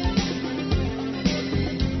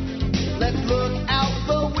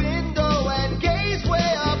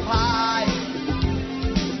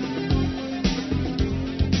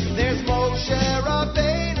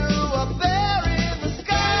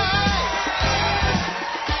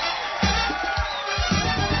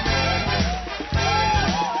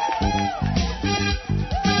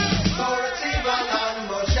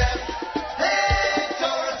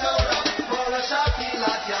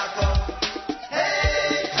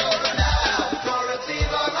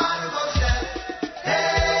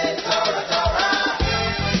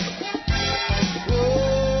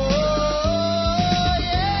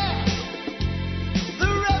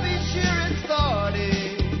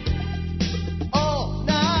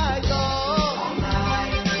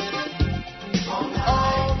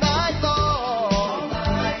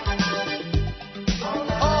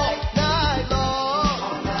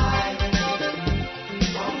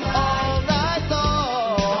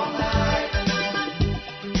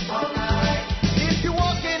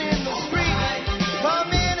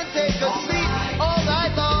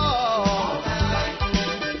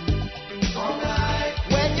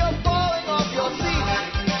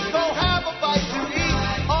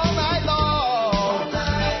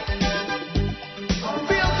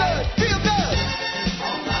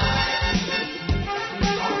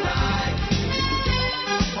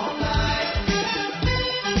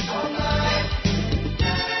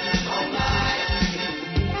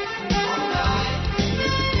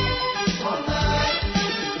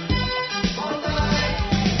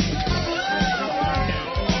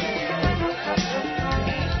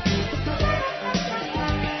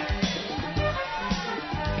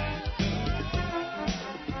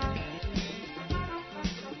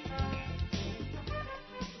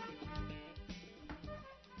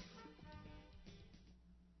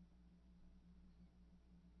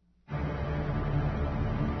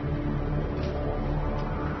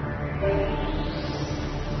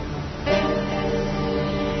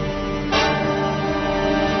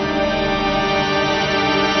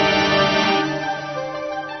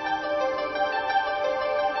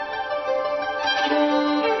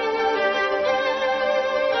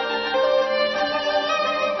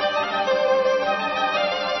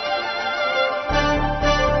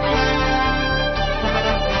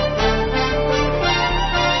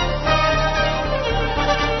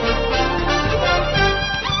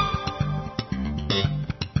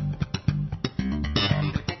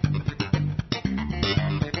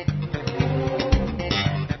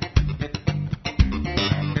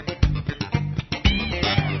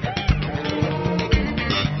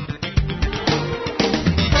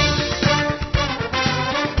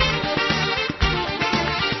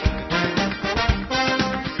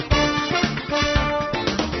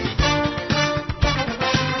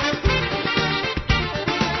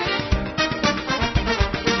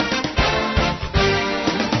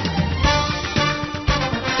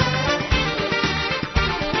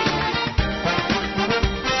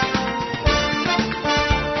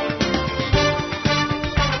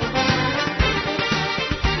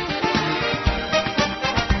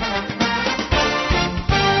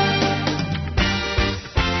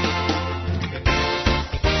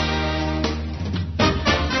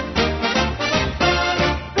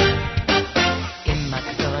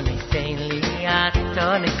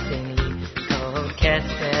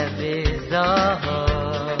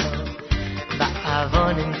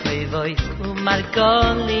voice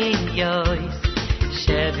umargolios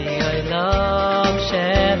Shevi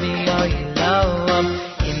oilom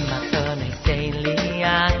Imatonic Saintly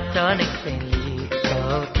Atonic Saintly So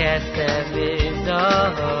Kesef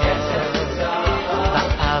Izor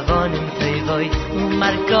Ba'avonim Tui voice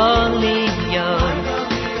umargolios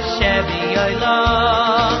Shevi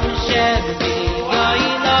oilom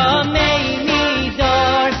Eini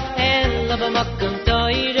dor Ela b'makom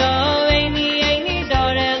toiro Eini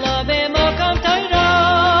dor Ela b'makom toiro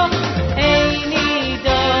Eini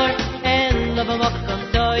dor Ela b'makom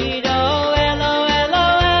toiro Ela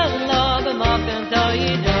b'makom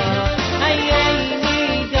toiro Eini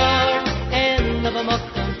dor Ela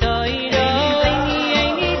b'makom toiro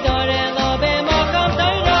Eini dor Ela b'makom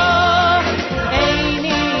toiro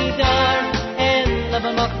Eini dor Ela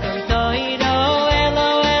b'makom toiro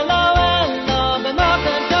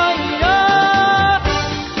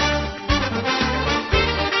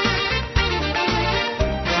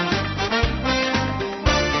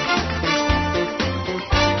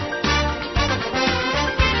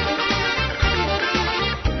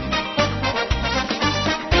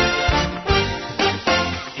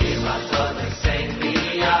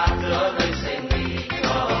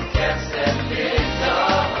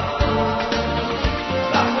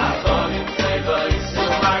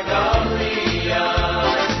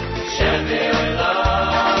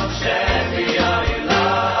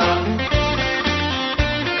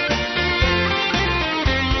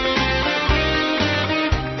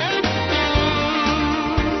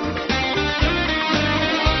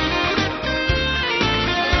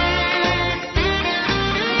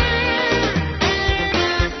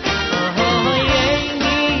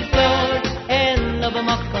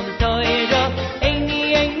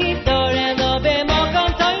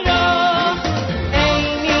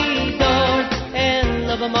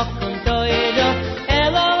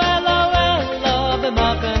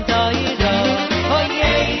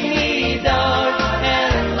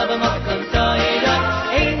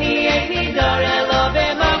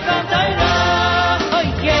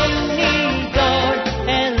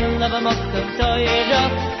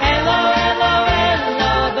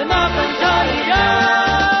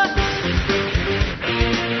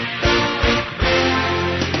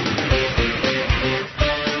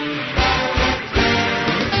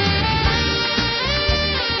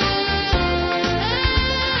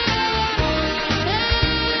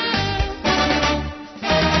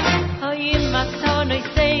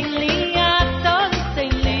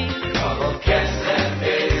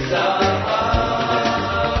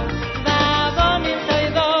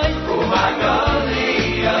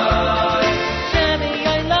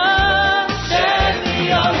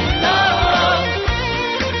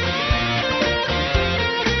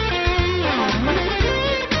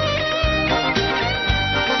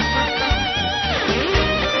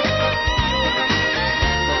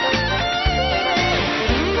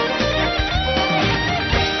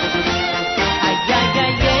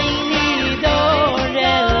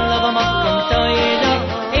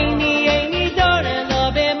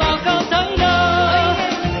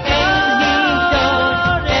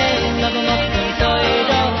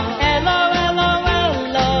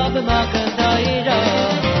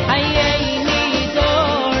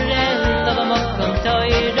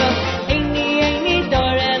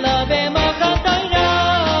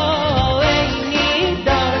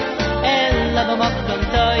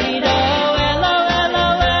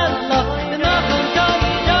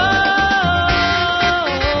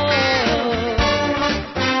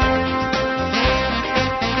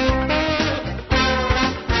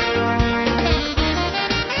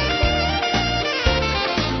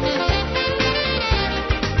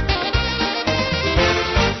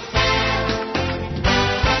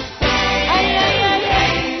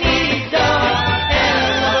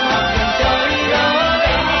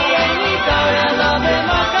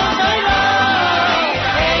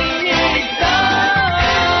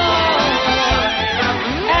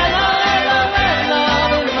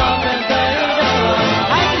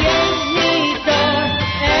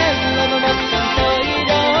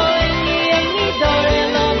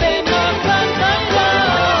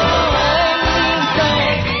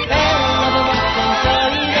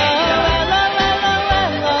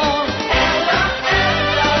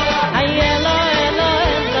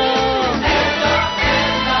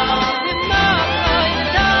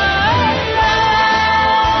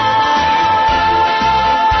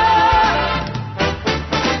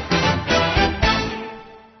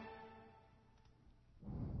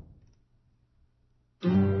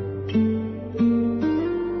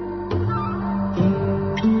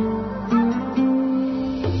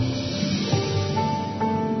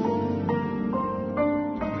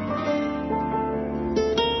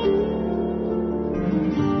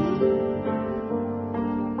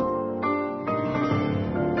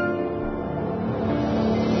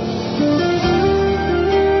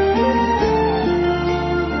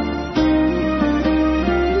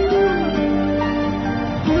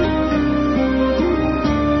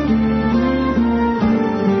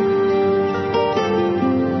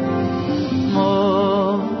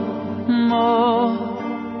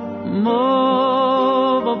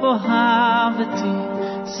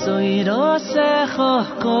Soiro secho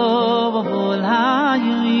kol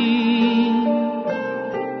hayim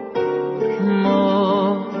mo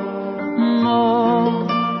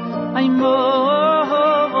ay mo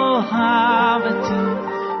haveti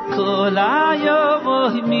kol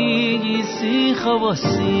ayovoh mi yisicho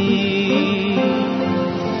vosi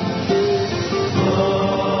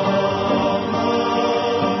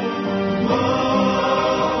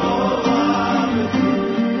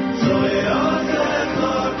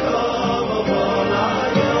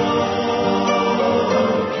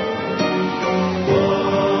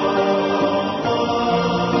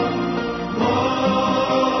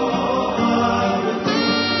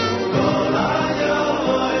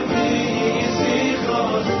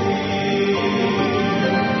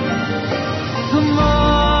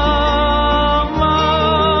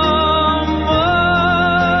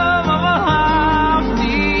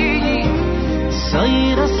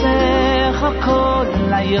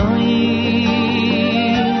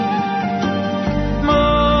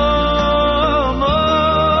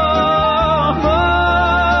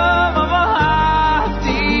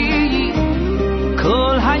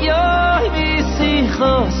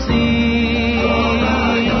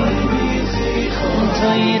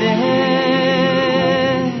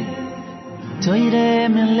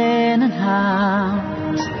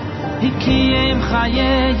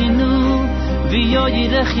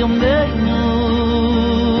Yirech yomenu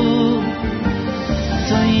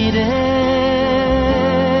Toire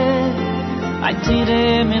Ay tire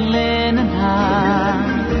milenen ha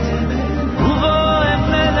Uvo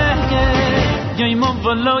emleleke Yoimon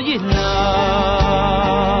volo yila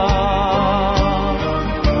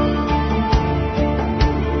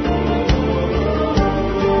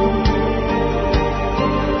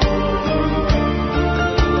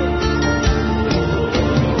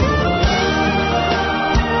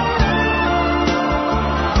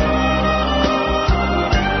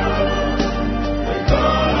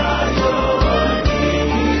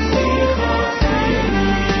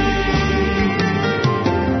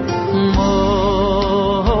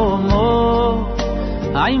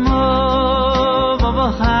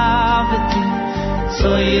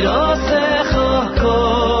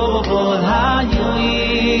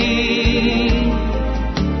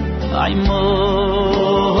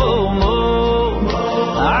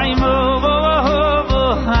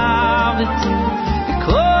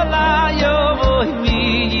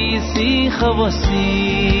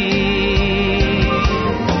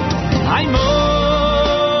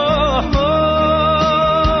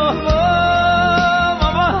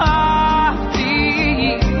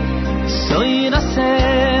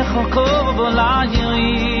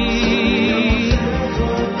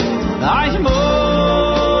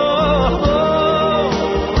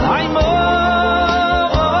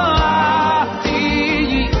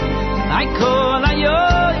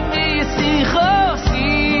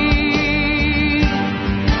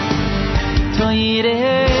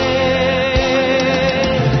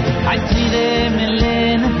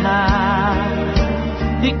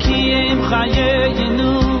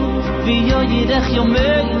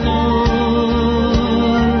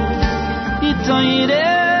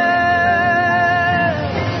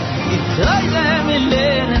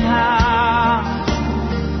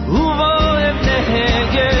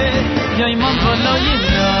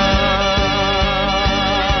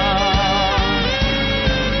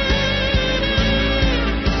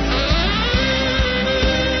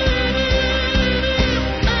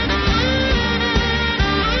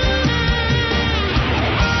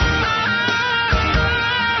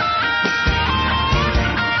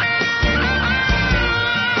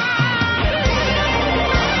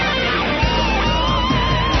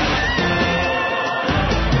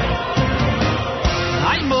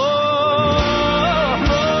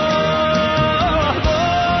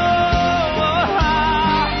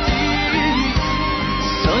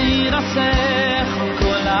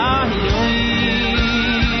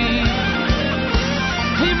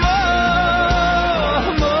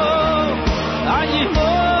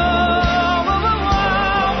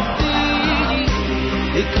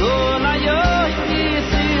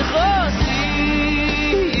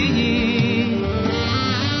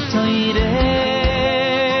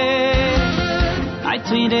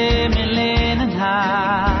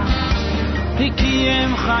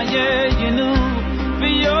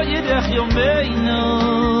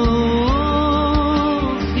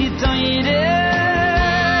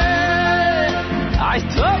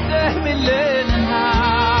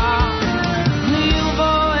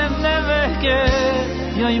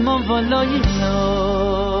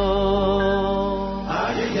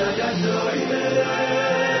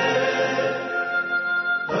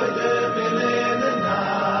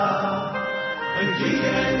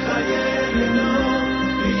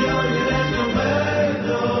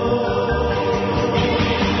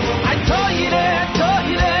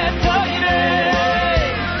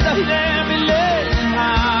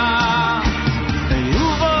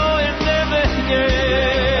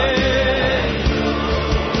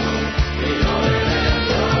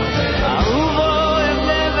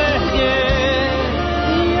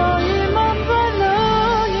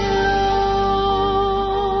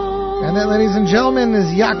And that, ladies and gentlemen, is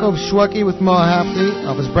Yaakov Shweki with Moa Hafti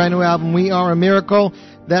of his brand new album, We Are a Miracle.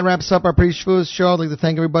 That wraps up our pre-Shavuos show. I'd like to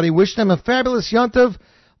thank everybody. Wish them a fabulous Yontiv.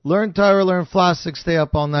 Learn Torah, learn Flosik, stay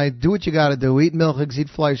up all night. Do what you got to do. Eat milchiks, eat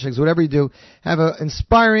fleischiks, whatever you do. Have an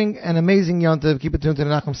inspiring and amazing Yontiv. Keep it tuned to the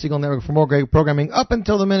Nachum Segal Network for more great programming up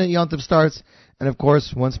until the minute Yontiv starts. And, of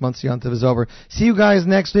course, once month's Yontiv is over. See you guys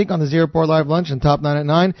next week on the Z Report Live Lunch and Top 9 at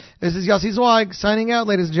 9. This is Yossi Zweig signing out,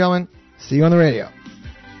 ladies and gentlemen. See you on the radio.